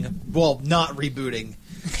rebooting. Well, not rebooting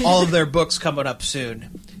all of their books coming up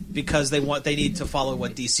soon because they need to follow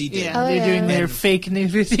what DC did. Yeah, Oh, they're yeah. doing their And fake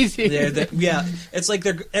nudity. Yeah, it's like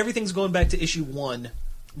everything's going back to issue 1,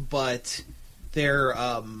 but they're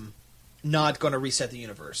not going to reset the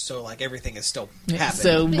universe. So like everything is still happening.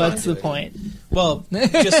 So what's the point? Well,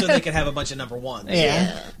 just so they can have a bunch of number ones.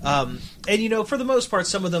 Yeah. And for the most part,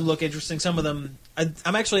 some of them look interesting. Some of them,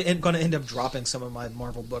 I'm actually going to end up dropping some of my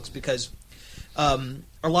Marvel books because a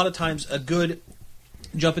lot of times a good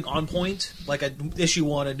jumping on point, like issue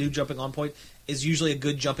 1, a new jumping on point, is usually a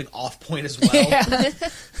good jumping off point as well. Yeah.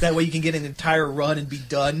 That way you can get an entire run and be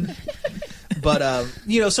done. But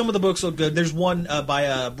some of the books look good. There's one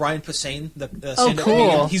by Brian Posehn. The stand-up cool.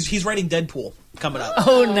 comedian. He's writing Deadpool coming up.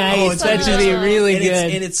 Oh, nice. it's That gonna should be be really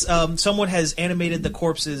and good. it's someone has animated the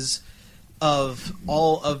corpses of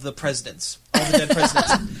all of the presidents, all the dead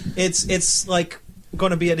presidents. It's like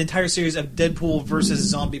going to be an entire series of Deadpool versus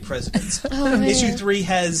zombie presidents. Oh, man. Issue 3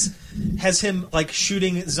 has him like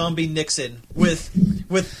shooting zombie Nixon with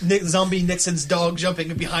zombie Nixon's dog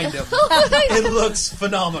jumping behind him. It looks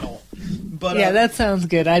phenomenal. But Yeah, that sounds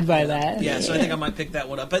good. I'd buy that. yeah, so I think I might pick that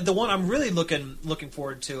one up. But the one I'm really looking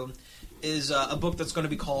forward to is a book that's going to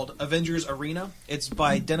be called Avengers Arena. It's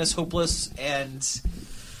by Dennis Hopeless and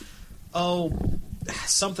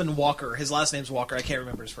something Walker. His last name's Walker. I can't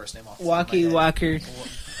remember his first name off the top of my Walkie head. Walker.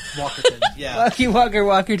 Walkerton. Yeah, Walkie Walker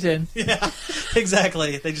Walkerton. yeah,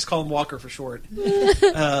 exactly. They just call him Walker for short.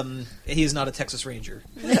 He is not a Texas Ranger.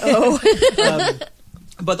 No.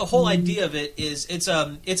 But the whole idea of it is it's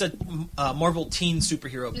a Marvel teen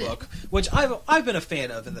superhero book, which I've been a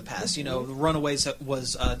fan of in the past. The Runaways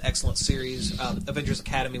was an excellent series. Avengers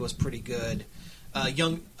Academy was pretty good.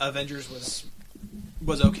 Young Avengers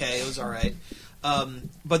was okay. It was all right.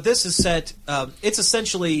 But this is set. It's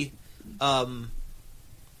essentially the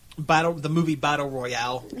movie Battle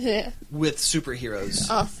Royale Yeah. with superheroes.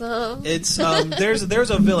 Awesome. It's there's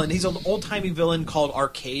a villain. He's an old timey villain called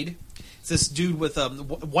Arcade. It's this dude with a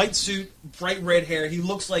white suit, bright red hair. He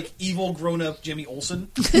looks like evil grown up Jimmy Olsen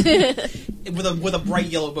with a bright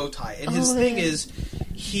yellow bow tie. And his thing is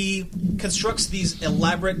he constructs these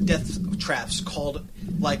elaborate death traps called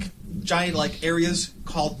like giant areas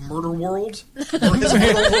called Murder World, or his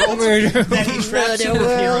Murder World, that he traps Murder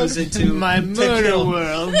superheroes into My to murder kill.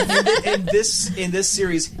 world. In this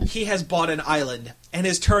series, he has bought an island and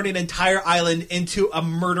has turned an entire island into a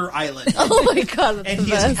murder island. Oh my god, that's And the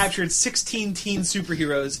he has best. captured 16 teen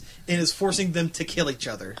superheroes and is forcing them to kill each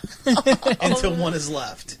other until one is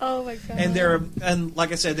left. Oh my god. And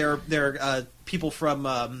like I said, there are people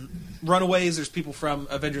from Runaways. There's people from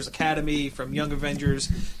Avengers Academy, from Young Avengers.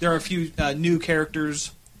 There are a few new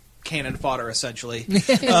characters, cannon fodder essentially.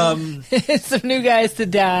 Some new guys to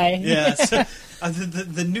die. Yes,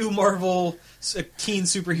 the new Marvel teen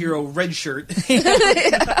superhero Red Shirt.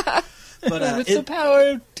 But With the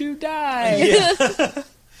power to die. yeah.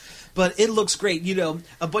 But it looks great. You know,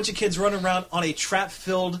 a bunch of kids running around on a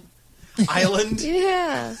trap-filled island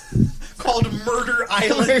yeah, called Murder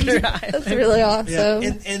Island. that's really awesome.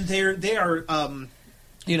 Yeah, and they are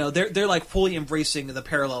you know, they're like fully embracing the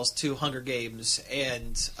parallels to Hunger Games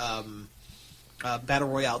and Battle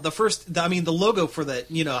Royale. The logo for the,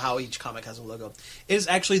 you know how each comic has a logo, is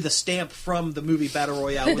actually the stamp from the movie Battle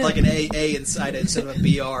Royale with like an AA inside it instead of a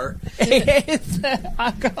BR. It's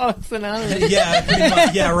Alcoholics Anonymous. Yeah, pretty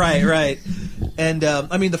much. Yeah, right. And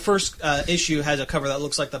the first issue has a cover that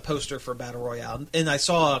looks like the poster for Battle Royale, and I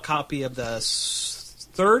saw a copy of the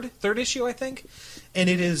third issue, I think, and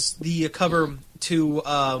it is the cover to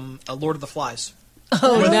a Lord of the Flies.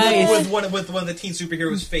 Oh, with, nice. with one of the teen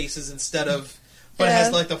superheroes' faces instead of, but it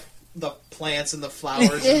has like the plants and the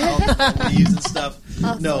flowers and all the leaves and stuff.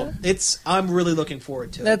 Awesome. No, I'm really looking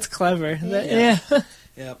forward to it. That's clever. Yeah. Yeah.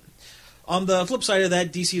 Yep. On the flip side of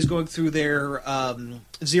that, DC is going through their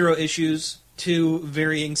 0 issues to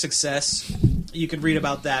varying success. You can read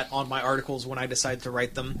about that on my articles when I decide to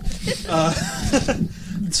write them.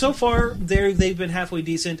 So far, they've been halfway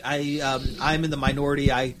decent. I'm in the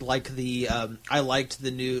minority. I liked the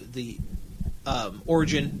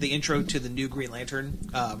origin, the intro to the new Green Lantern.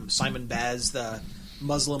 Simon Baz, the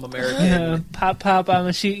Muslim American. Pop, I'm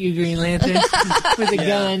gonna shoot you, Green Lantern, with a Yeah.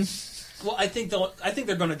 gun. Well, I think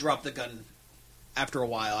they're going to drop the gun after a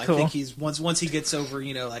while. Cool. I think he's once he gets over,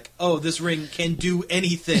 you know, like, oh, this ring can do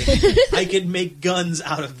anything. I can make guns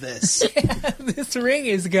out of this. This ring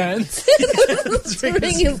is guns. This ring Ring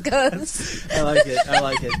is- his guns. I like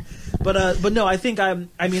it. But no, I think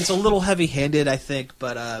it's a little heavy-handed, I think,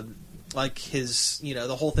 but like his, you know,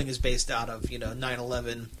 the whole thing is based out of, you know,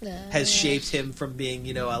 9/11 has shaped him from being,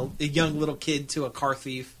 you know, a young little kid to a car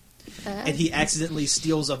thief. And he accidentally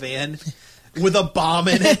steals a van with a bomb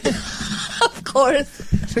in it. Of course.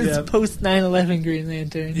 It's Yeah. post 9/11 Green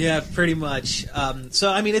Lantern. Yeah, pretty much. So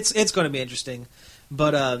I mean, it's going to be interesting,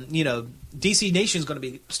 but you know, DC Nation's going to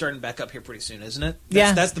be starting back up here pretty soon, isn't it?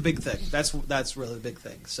 That's the big thing. That's really the big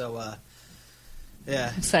thing. So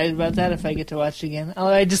yeah, Excited about that if I get to watch it again. Oh,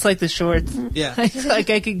 I just like the shorts. yeah, I feel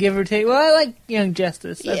like I could give or take. Well, I like Young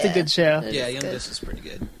Justice. That's a Yeah. good show. yeah. It's Young good. Justice is pretty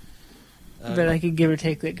good. But I could give or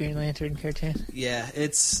take that Green Lantern cartoon. Yeah,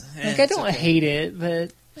 it's Like, I don't hate it, but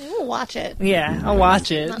We'll watch it. yeah, I'll watch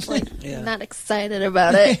it. Not like Yeah. not excited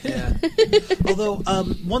about it. Yeah. Although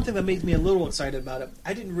one thing that made me a little excited about it,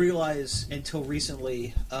 I didn't realize until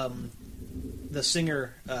recently, the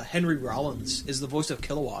singer Henry Rollins is the voice of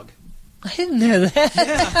Kilowog. I didn't know that.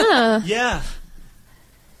 Yeah. Yeah.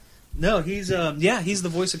 No, he's the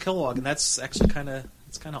voice of Kilowog, and that's actually kind of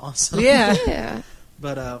awesome. Yeah. Yeah.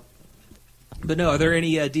 But no, are there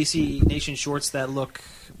any DC Nation shorts that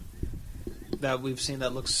we've seen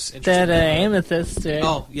that looks interesting? That Amethyst.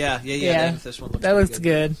 Oh yeah. The Amethyst one looks that pretty looks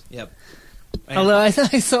good. good. Yep. And- Although I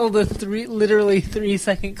saw the literally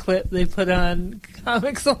 3-second clip they put on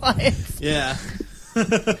Comics Alliance. yeah,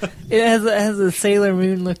 It has a Sailor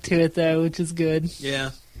Moon look to it though, which is good.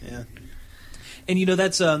 yeah. And you know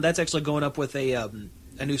that's actually going up with a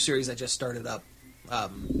new series that just started up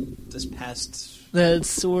this past The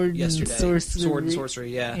Sword yesterday. and Sorcery. Sword and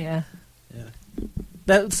Sorcery. Yeah. Yeah. Yeah.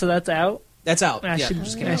 That's out. That's out. I yeah, should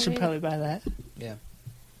just came I out. should probably buy that. Yeah.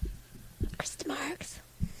 Krista Marks.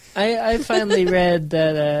 I finally read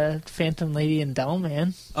that Phantom Lady and Doll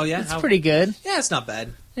Man. Oh yeah, It's pretty good. Yeah, it's not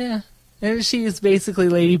bad. Yeah. And she is basically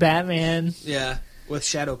Lady Batman. Yeah, with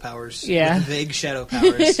shadow powers. Yeah. With vague shadow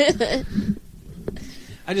powers.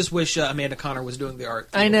 I just wish Amanda Connor was doing the art.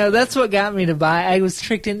 I know, that's what got me to buy. I was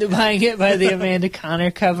tricked into buying it by the Amanda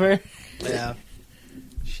Connor cover. Yeah.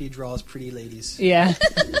 She draws pretty ladies. Yeah.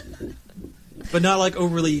 But not like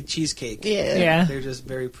overly cheesecake. Yeah. Yeah. They're just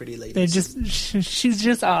very pretty ladies. They're just she's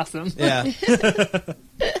just awesome. Yeah.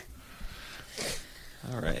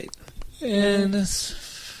 All right. And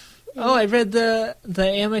I read the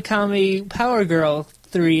Amikami Power Girl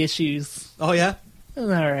 3 issues. Oh yeah. It was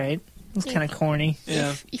alright. It was kind of corny.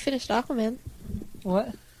 Yeah. You finished Aquaman.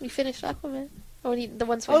 What? You finished Aquaman? Oh, the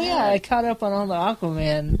ones we Oh yeah, I had. caught up on all the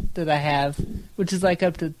Aquaman that I have, which is like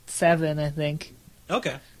up to 7, I think.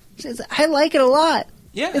 Okay. I like it a lot.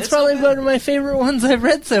 Yeah, It's probably not bad. one of my favorite ones I've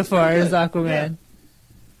read so far. Very Is good. Aquaman.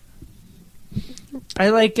 I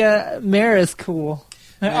like Mara's cool.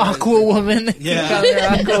 Mara's Aqua Woman. They keep Yeah. calling her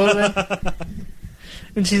Aqua Woman.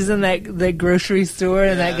 When she's in that grocery store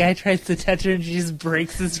and Yeah. that guy tries to touch her and she just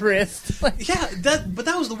breaks his wrist. Like, Yeah, but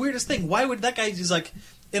that was the weirdest thing. Why would that guy just like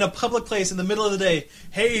in a public place in the middle of the day?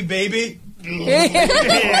 Hey, baby.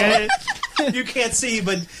 You can't see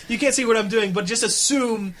what I'm doing, but just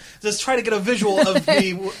assume, just try to get a visual of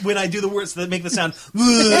me when I do the words that make the sound.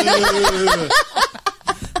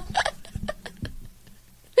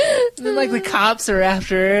 And then, like, the cops are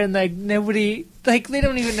after her, and, like, nobody... Like, they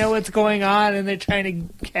don't even know what's going on, and they're trying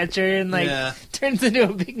to catch her, and, like, Yeah. turns into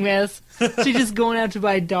a big mess. She's just going out to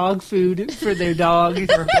buy dog food for their dog.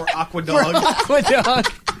 or Aqua Dog. Aqua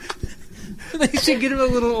Dog. They should get him a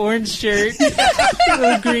little orange shirt.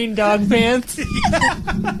 Little green dog pants.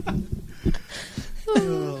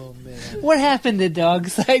 Oh man. What happened to dog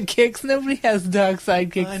sidekicks? Nobody has dog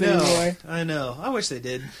sidekicks anymore. I know. I wish they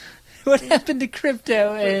did. What happened to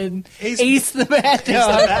Crypto and Ace- Ace the Bat Ace the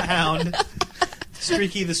Dog? Bat Hound.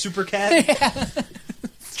 Streaky the Super Cat.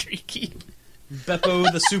 Streaky.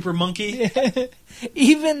 Beppo the Super Monkey.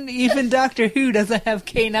 Even Doctor Who doesn't have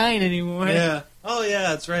K9 anymore. Yeah. Oh yeah,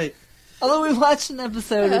 that's right. Although we watched an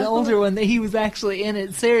episode, an older one, that he was actually in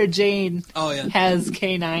it. Sarah Jane Oh yeah. has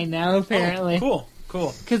K9 now, apparently. Oh,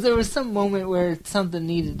 cool. Because there was some moment where something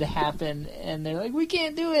needed to happen, and they're like, we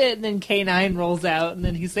can't do it, and then K9 rolls out, and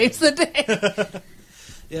then he saves the day.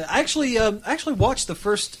 Yeah, I actually watched the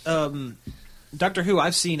first Doctor Who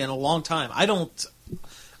I've seen in a long time. I don't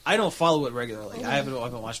follow it regularly. I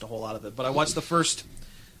haven't watched a whole lot of it, but I watched the first.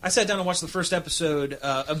 I sat down and watched the first episode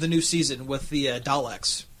of the new season with the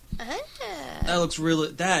Daleks.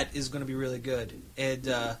 That is going to be really good, and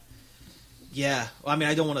yeah. Well, I mean,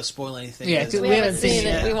 I don't want to spoil anything. Yeah, 'cause we haven't seen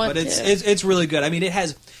it. We want but it's really good. I mean, it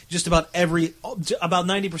has just about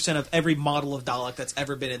 90% of every model of Dalek that's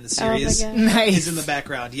ever been in the series God. Nice. is in the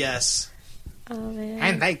background. Yes. Oh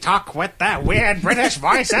man. They talk with their weird British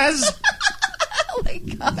voices. Oh my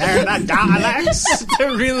god. They're the Daleks. It's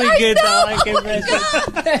a really good Dalek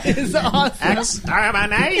impression. That is awesome.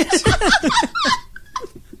 Exterminate.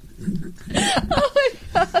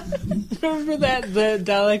 Remember the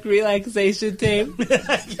Dalek relaxation tape?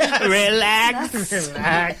 Relax.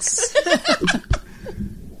 Relax.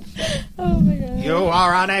 Oh my god. You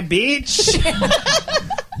are on a beach.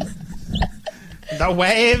 The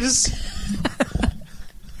waves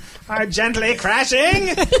are gently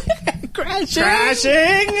crashing. Crashing.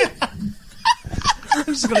 Crashing. I'm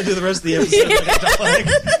just going to do the rest of the episode like a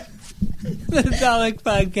Dalek. The Dalek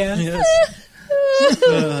podcast. Yes.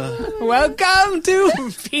 Welcome to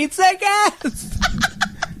Pizza Gas.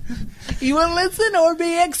 You will listen or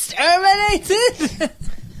be exterminated.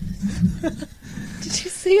 Did you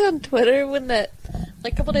see on Twitter when that,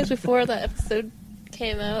 like a couple days before that episode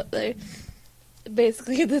came out, they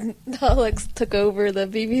basically the Daleks took over the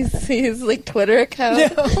BBC's like Twitter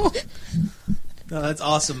account. No. No, that's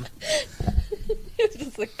awesome. It's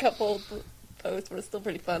just a couple posts, but it's still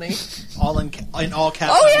pretty funny. All in all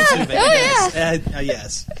caps. Oh, I'm yeah. assuming. Oh,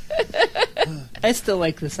 Yes. Yes. I still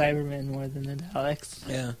like the Cybermen more than the Daleks.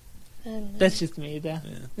 Yeah. I don't know. That's just me, though.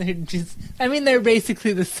 Yeah. They're just, I mean, they're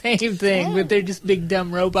basically the same thing, Yeah. but they're just big,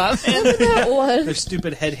 dumb robot men. that one. Their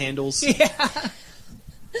stupid head handles. Yeah.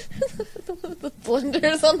 The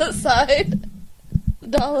blenders on the side.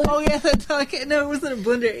 Dalek. Oh, yeah, that's Dalek. No, it wasn't a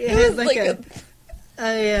blender. It It had was like like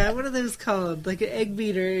a what are those called? Like an egg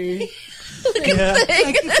beater. Yeah.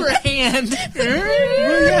 Like for a hand.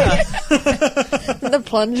 Well, yeah. the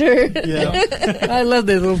plunger. Yeah. I love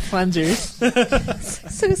those little plungers.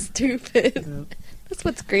 So stupid. That's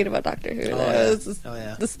what's great about Doctor Who. Oh, though, yeah. is just Oh,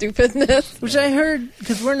 yeah. the stupidness. Which I heard,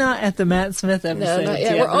 because we're not at the Matt Smith episode No, not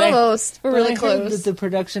yet. yet. We're but I- almost. We're but really I heard close. that the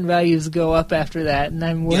production values go up after that, and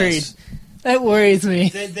I'm worried. Yes. That worries me.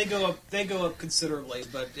 They go up considerably,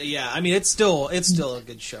 but yeah, I mean it's still a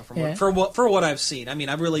good show Yeah. for what I've seen. I mean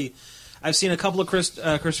I've seen a couple of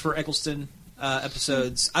Christopher Eccleston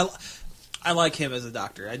episodes. I like him as a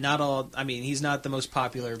Doctor. Not all. I mean he's not the most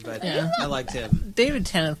popular, but Yeah. I liked him. David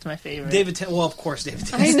Tennant's my favorite. Well, of course,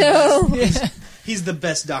 David I Tennant. know. He's the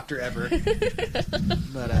best Doctor ever.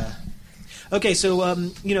 But okay, so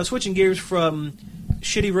switching gears from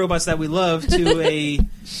shitty robots that we love to a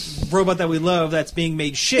robot that we love that's being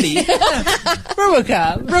made shitty.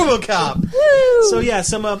 RoboCop. RoboCop. Woo! So yeah,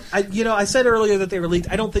 some I said earlier that they were leaked.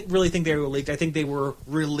 I don't really think they were leaked. I think they were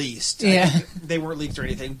released. I Yeah. think they weren't leaked or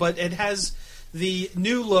anything, but it has the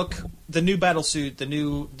new look, the new battle suit, the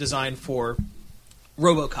new design for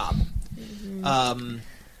RoboCop.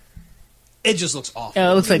 It just looks awful.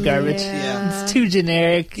 Oh, it looks like garbage. Yeah. It's too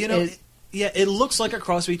generic. You know, it looks like a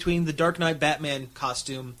cross between the Dark Knight Batman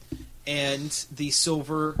costume and the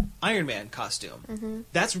Silver Iron Man costume.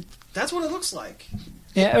 That's what it looks like.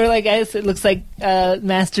 Yeah, or like I guess it looks like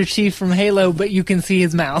Master Chief from Halo, but you can see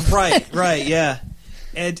his mouth. Right, yeah.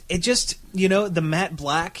 And it just, the matte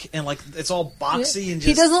black and like it's all boxy and just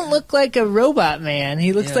He doesn't look like a robot man.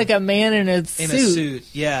 He looks Yeah. like a man in a suit. in a suit.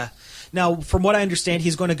 Yeah. Now, from what I understand,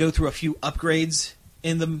 he's going to go through a few upgrades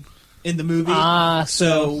in the movie.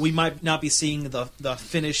 So we might not be seeing the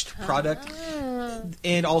finished product.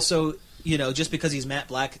 And also, just because he's matte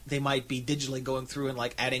black, they might be digitally going through and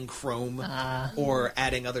like adding chrome or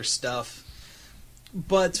adding other stuff.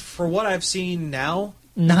 But for what I've seen now,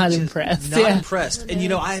 Not impressed. Not yeah. impressed.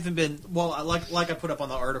 And I haven't been like I put up on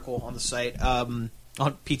the article on the site on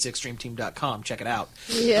pizzaextremeteam.com. Check it out.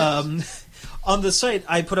 Yeah. On the site,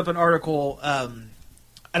 I put up an article, and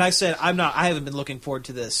I said I haven't been looking forward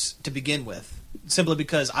to this to begin with, simply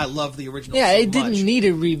because I love the original. Yeah, so it didn't much. need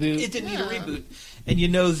a reboot. It didn't need a reboot, and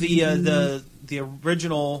the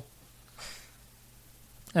original.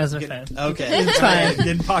 That was my phone. Okay, It's fine.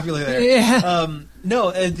 Getting popular there. Yeah. No,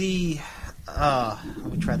 let me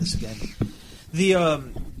try this again. The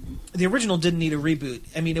original didn't need a reboot.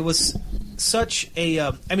 I mean, it was such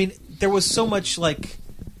a. There was so much like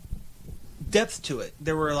depth to it.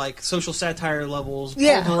 There were like social satire levels.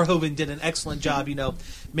 Yeah. Paul Verhoeven did an excellent job,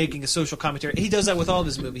 making a social commentary. He does that with all of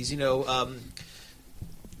his movies.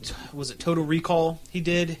 Was it Total Recall? He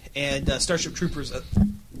did, and Starship Troopers.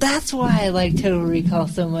 That's why I like Total Recall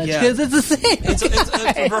so much, Yeah. because it's the same. It's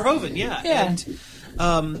Verhoeven, yeah. Yeah.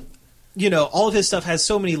 And all of his stuff has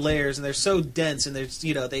so many layers, and they're so dense, and they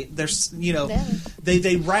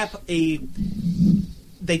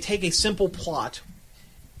take a simple plot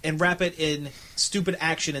and wrap it in stupid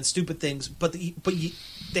action and stupid things, but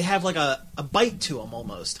they have like a bite to them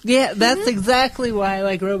almost. Yeah, that's exactly why I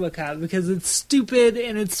like RoboCop, because it's stupid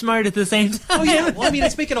and it's smart at the same time. Oh yeah, well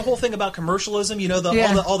it's making a whole thing about commercialism.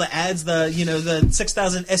 Yeah. All the ads, the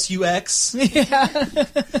 6000 SUX. Yeah.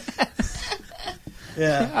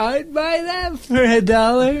 Yeah. I'd buy that for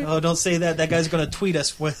 $1. Oh, don't say that. That guy's going to tweet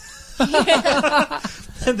us with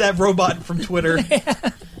that robot from Twitter.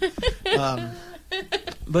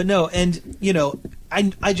 But no, and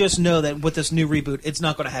I just know that with this new reboot, it's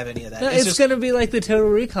not going to have any of that. No, it's going to be like the Total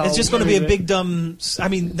Recall. It's just going to be a reboot. big dumb.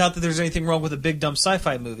 Not that there's anything wrong with a big dumb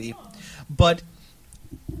sci-fi movie, but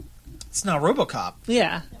it's not RoboCop.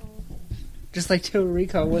 Yeah. Just like Total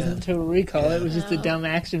Recall wasn't Total Recall. It was just a dumb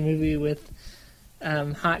action movie with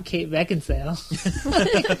hot Kate Beckinsale.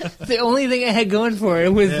 The only thing it had going for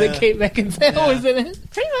it was that Kate Beckinsale was in it.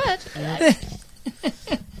 Pretty much.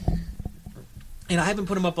 And I haven't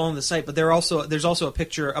put them up on the site, but there's also a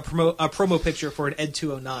picture, a promo picture for an Ed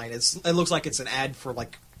 209. It looks like it's an ad for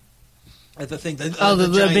like the thing. The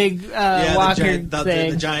giant, big walker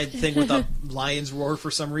the giant thing with the lion's roar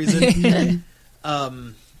for some reason.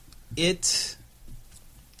 It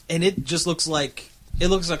just looks like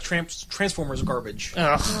Transformers garbage.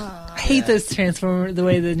 I hate those Transformers, the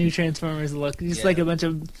way the new Transformers look. Just like a bunch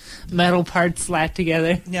of metal parts slapped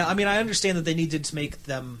together. Yeah, I understand that they needed to make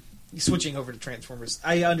them. Switching over to Transformers,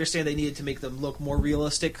 I understand they needed to make them look more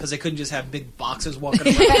realistic because they couldn't just have big boxes walking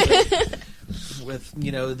around with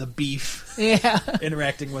the beef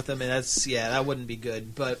interacting with them, and that wouldn't be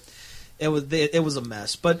good. But it was a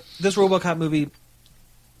mess. But this RoboCop movie,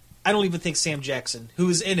 I don't even think Sam Jackson, who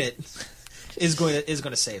is in it, is going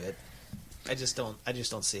to save it. I just don't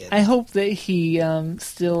see it. I hope that he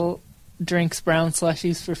still drinks brown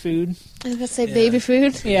slushies for food. I was going to say baby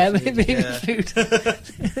food. Yeah, baby Yeah. food.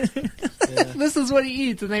 This is what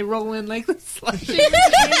he eats, and they roll in like the slushy.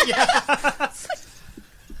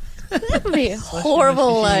 That would be a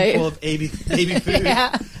horrible life. Full of baby food.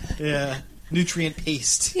 Yeah. Yeah. Nutrient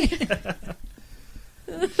paste.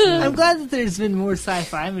 I'm glad that there's been more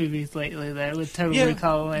sci-fi movies lately, though, with Total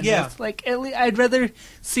Recall. And it's like, I'd rather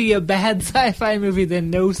see a bad sci-fi movie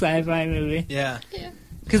than no sci-fi movie. Yeah.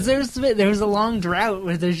 Because there was a long drought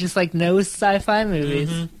where there's just like no sci-fi movies.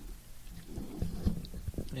 Mm-hmm.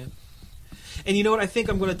 Yeah. And you know what? I think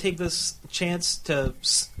I'm going to take this chance to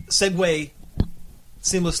segue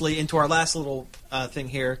seamlessly into our last little thing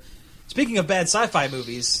here. Speaking of bad sci-fi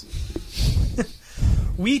movies,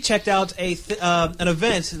 we checked out an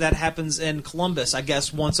event that happens in Columbus, I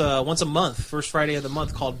guess, once a month, first Friday of the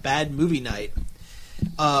month, called Bad Movie Night,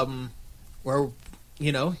 where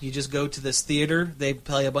you just go to this theater. They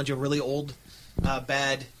play a bunch of really old,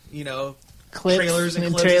 bad, clips trailers and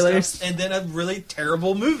clips trailers. and stuff, and then a really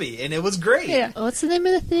terrible movie, and it was great. Yeah. What's the name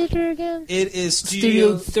of the theater again? It is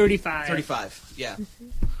Studio 35. 35. Yeah.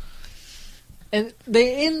 And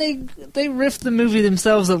they riff the movie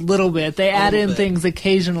themselves a little bit. They add little in bit. things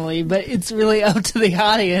occasionally, but it's really up to the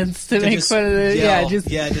audience to make just fun of the yell,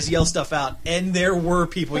 just yell stuff out, and there were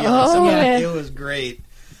people yelling stuff Oh, out. yeah. It was great.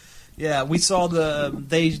 Yeah, we saw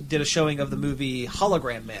they did a showing of the movie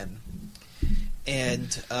Hologram Man, and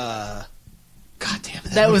God damn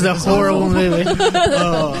it, that was a horrible movie.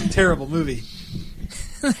 oh, terrible movie.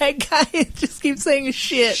 That guy just keeps saying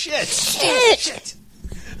Shit,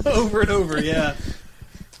 over and over. Yeah.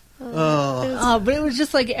 Oh, But it was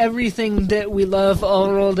just like everything that we love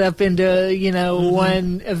all rolled up into Mm-hmm.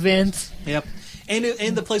 one event. yep.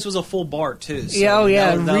 And the place was a full bar too. So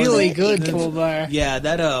Yeah, that was- really that good was- full bar. Yeah,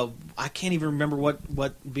 that I can't even remember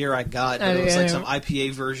what beer I got, but it was like some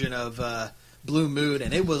IPA version of Blue Moon,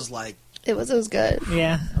 and it was like It was good.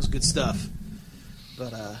 Yeah. that was good stuff.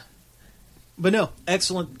 But no,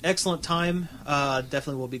 excellent time.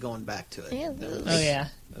 Definitely will be going back to it. Yeah. Oh yeah.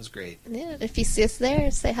 That was great. Yeah. If you see us there,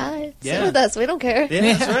 say hi. Yeah. Sit with us. We don't care.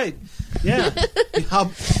 Yeah, that's right.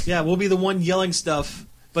 Yeah, we'll be the one yelling stuff,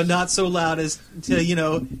 but not so loud as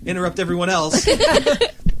to interrupt everyone else.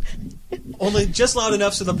 Only just loud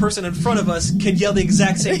enough so the person in front of us can yell the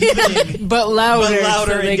exact same thing, But louder, but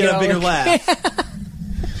louder so they and get a all- bigger laugh.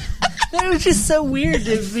 It was just so weird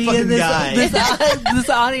to be Fucking in this guy. this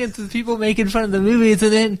audience with people making fun of the movies,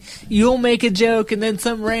 and then you'll make a joke, and then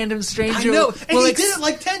some random stranger I know, and will he did it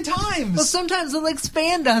like 10 times. Well, sometimes they'll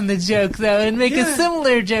expand on the joke though and make a Yeah.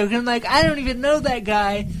 similar joke. And like, I don't even know that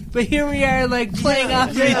guy, but here we are, like playing Yeah. off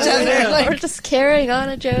each other. Yeah. Or Like, just carrying on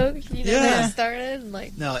a joke. You know, Yeah. that started. And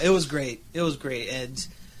like, No, it was great. It was great, and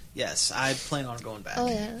yes, I plan on going back. Oh,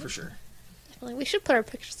 yeah. For sure. we should put our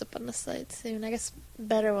pictures up on the site soon. I guess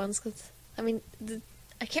better ones, because I mean,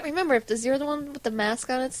 I can't remember if the zero the one with the mask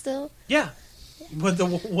on it still. Yeah, with the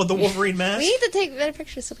Wolverine mask. We need to take better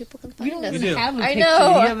pictures so people can we find don't us. We do. have a I picture.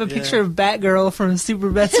 know. You have a Yeah. picture of Batgirl from Super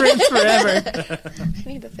Best Friends Forever.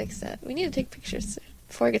 We need to fix that. We need to take pictures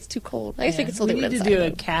before it gets too cold. I guess we Yeah. can still We do it need to inside. do a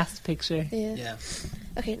though. cast picture. Yeah. Yeah.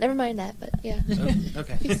 Okay, never mind that, but yeah. Oh,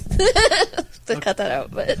 okay. To cut that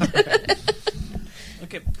out, but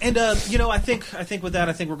Okay. And I think with that,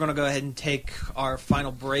 I think we're going to go ahead and take our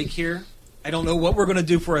final break here. I don't know what we're going to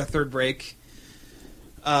do for a third break.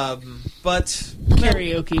 But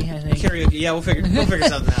Karaoke, I think. karaoke. Yeah, we'll figure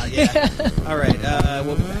something out. Yeah. All right.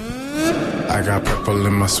 We'll be back. I got purple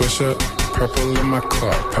in my swisher, purple in my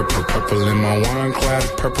cup, purple in my wine glass,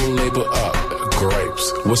 purple label up.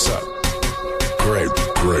 Grapes, what's up?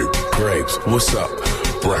 Grapes, what's up?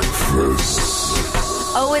 Breakfast.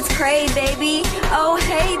 Oh, it's cray, baby. Oh,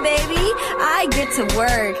 hey, baby. I get to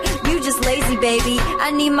work. You just lazy, baby.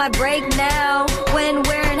 I need my break now. When,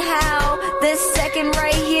 where, and how? This second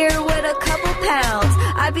right here with a couple pounds.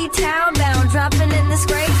 I be town bound, dropping in the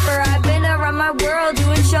scraper. I've been around my world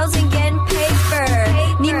doing shows and getting paper.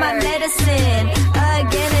 Need my medicine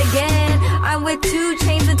again. I'm with 2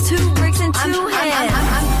 chains and 2 bricks and 2 hands.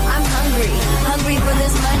 I'm hungry for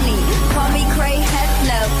this money. Call me Cray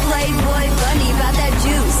Hefner, Playboy Bunny. Got that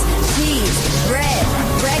juice, cheese, bread,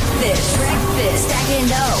 breakfast, stacking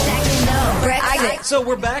dough, breakfast. So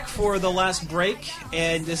we're back for the last break,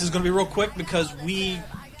 and this is going to be real quick because we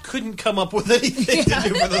couldn't come up with anything to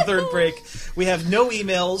do for the third break. We have no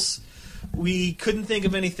emails. We couldn't think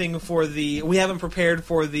of anything for we haven't prepared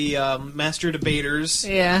for the Master Debaters.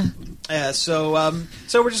 Yeah. So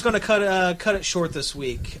we're just going to cut it short this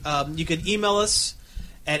week. You can email us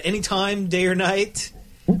at any time, day or night,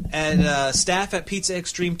 at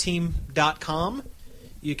staff@pizzaextremeteam.com.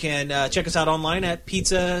 You can check us out online at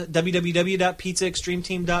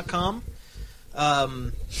www.pizzaextremeteam.com.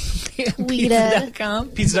 Pizza.com.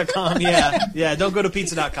 Pizza.com, yeah. Don't go to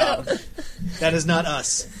pizza.com. That is not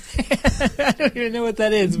us. I don't even know what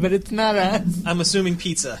that is, but it's not us. I'm assuming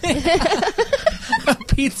pizza.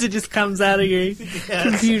 Pizza just comes out of your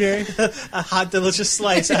computer. A hot, delicious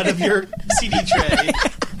slice out of your CD tray.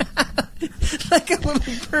 Like a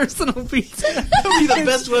little personal pizza. That would be the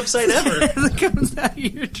best website ever. That comes out of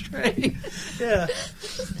your tray. Yeah.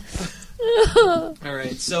 All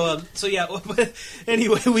right. So yeah.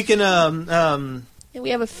 Anyway, we can. we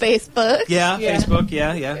have a Facebook. Yeah. Yeah. Facebook.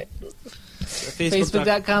 Yeah.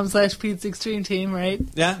 Facebook.com/Pizza Extreme Team, right?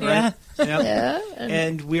 Yeah. Right. Yeah. Yeah.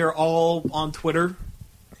 And we are all on Twitter.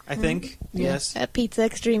 I think. Yes. At Pizza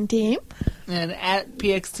Extreme Team. And at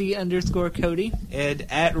PXT_Cody. And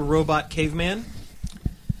at Robot Caveman.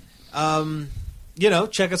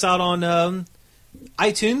 Check us out on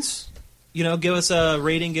iTunes. Give us a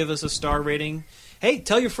rating, give us a star rating. hey,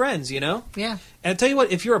 tell your friends, Yeah. And I tell you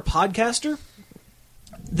what, if you're a podcaster,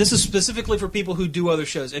 this is specifically for people who do other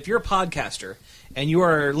shows. If you're a podcaster and you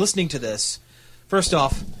are listening to this, first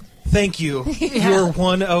off, thank you. You're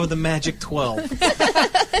one of the magic 12.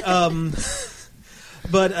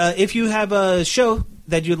 But if you have a show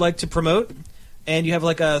that you'd like to promote and you have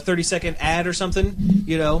like a 30-second ad or something,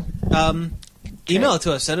 email it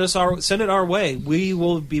to us. Send it our way. We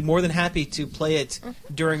will be more than happy to play it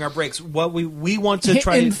during our breaks. What we want to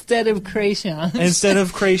try Instead of Krayshawn. instead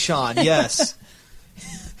of Krayshawn, yes.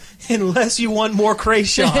 Unless you want more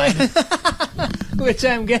Krayshawn. Which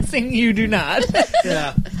I'm guessing you do not.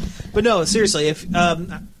 Yeah. But no, seriously,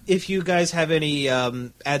 if you guys have any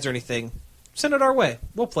ads or anything, send it our way.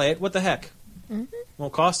 We'll play it. What the heck?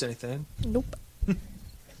 Won't cost anything. Nope.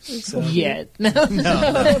 So. Yet. No.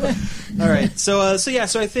 All right. So I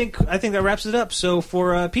think that wraps it up. So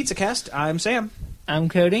for PizzaCast, I'm Sam. I'm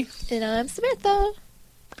Cody. And I'm Samantha.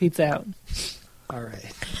 Pizza out. All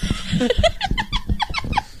right.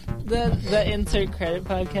 The insert credit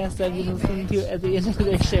podcast I've been listening to at the end of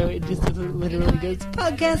their show, it just literally goes,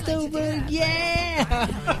 podcast over, yeah!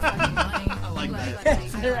 I like that.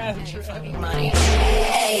 That's their outro.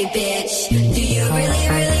 Hey bitch, do you really,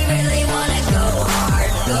 really, really wanna go hard?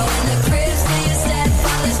 Go in the crib, see your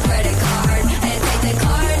stepfather's credit card, and take the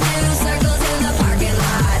car and do circles in the parking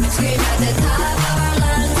lot. Scream at the top of our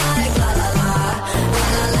lungs like la la la, la la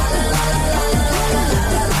la la la la la la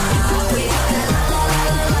la la. We are la la la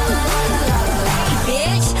la la la la.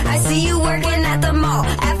 Bitch, I see you working at the mall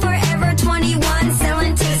at Forever 21,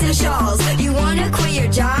 selling tees and shawls. You wanna quit your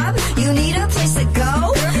job? You need a place to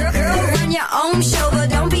go? Girl, run your own show, but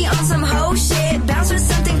don't be on some hoe shit. Bounce with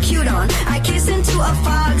something cute on. I kiss into a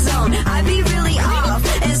fog zone. I be really off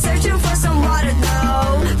and searching for some water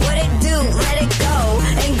though. What it do? Let it go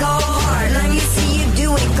and go hard. Let me see you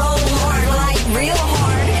do it. Go hard, like real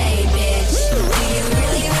hard. Hey bitch, do you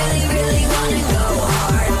really, really, really wanna go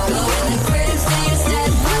hard? Go in the crib, see your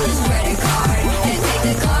stepfather's credit card, and take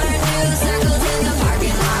the car and do circles in the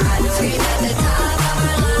parking lot. Scream at the top of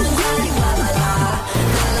our lungs like la la la, la la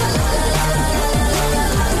la la la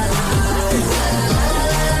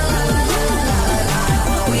la la la la la.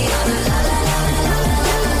 We on the la la la la la la la la. We on the la la la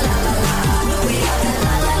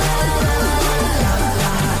la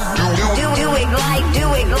la la la la.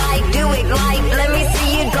 Do it like. Let me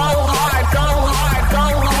see you go hard, go hard, go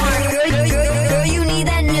hard. Girl, you need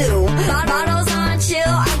that new. Bottles on chill,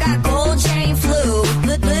 I got gold chain flu.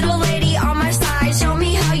 Little lady on my side, show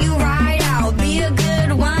me how you ride out. Be a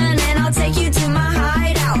good one, and I'll take you to my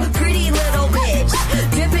hideout. Pretty little bitch,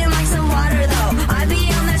 dripping like some water though. I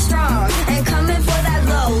be on that strong and coming for that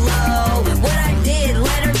low. What I did,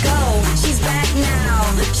 let her go. She's back now.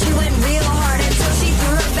 She went real hard until she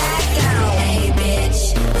threw her back out. Hey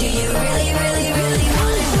bitch, do you really, really, really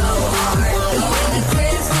wanna go hard? Go in the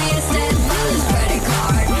crib, see your stepfather's credit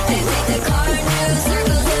card, and take the car and do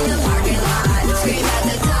circles in the parking lot. Scream at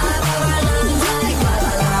the top of our lungs like la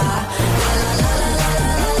la la, la la la la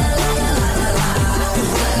la la la la la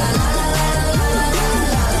la la, la la la la la la la la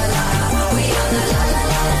la. We on the la la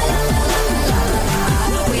la la la la la la.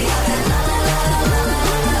 We on the la la la la la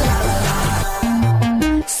la la la.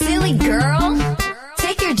 Silly girl,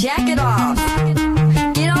 take your jacket off.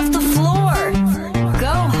 Get off the floor.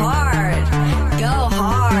 Go hard. Go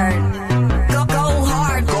hard. Go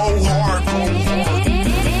hard. Go hard.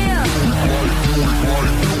 Damn.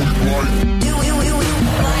 Do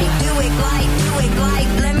it like.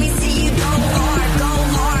 Let me see you go hard. Go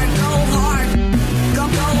hard. Go hard. Go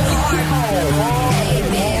hard. Hey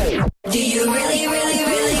man, do you really, really,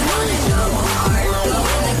 really wanna go hard? Go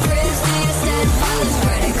in the crib, see your stepfather's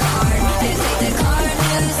credit card, and take the car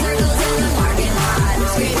and do circles in the parking lot.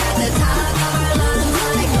 Scream at the top of our lungs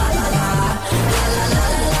like la la la, la la la la la la la la la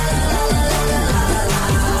la, la la la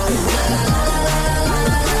la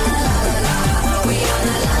la la la la. We on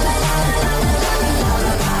the la la la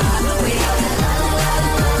la la la la la. We on the la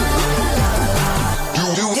la la la la la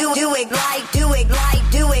la.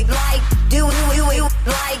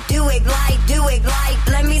 Do it like.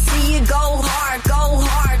 Let me see you go hard, go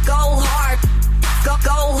hard, go hard. Go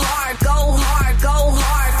hard, go hard, go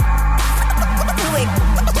hard. Do it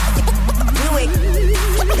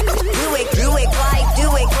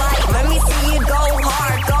like. Let me see you go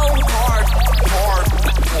hard, go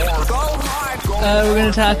hard. We're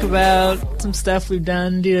going to talk about some stuff we've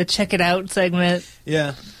done, do a check it out segment,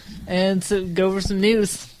 Yeah. and so go over some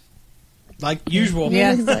news. Like usual.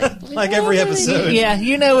 Yeah. Like every episode. Yeah,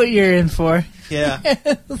 you know what you're in for. Yeah.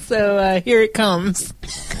 So here it comes.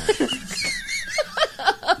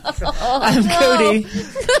 I'm Cody.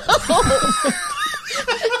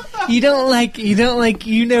 You don't like. You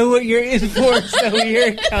know what you're in for, so here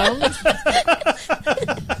it comes.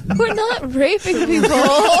 We're not raping people.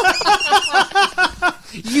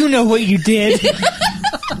 You know what you did.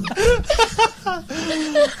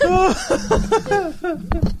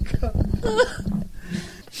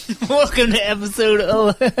 Welcome to episode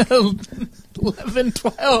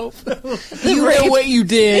 1112. You know what you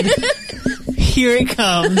did. Here it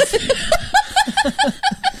comes.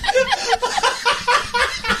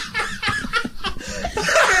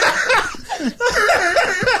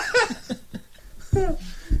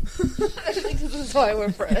 I think this is why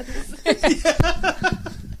we're friends.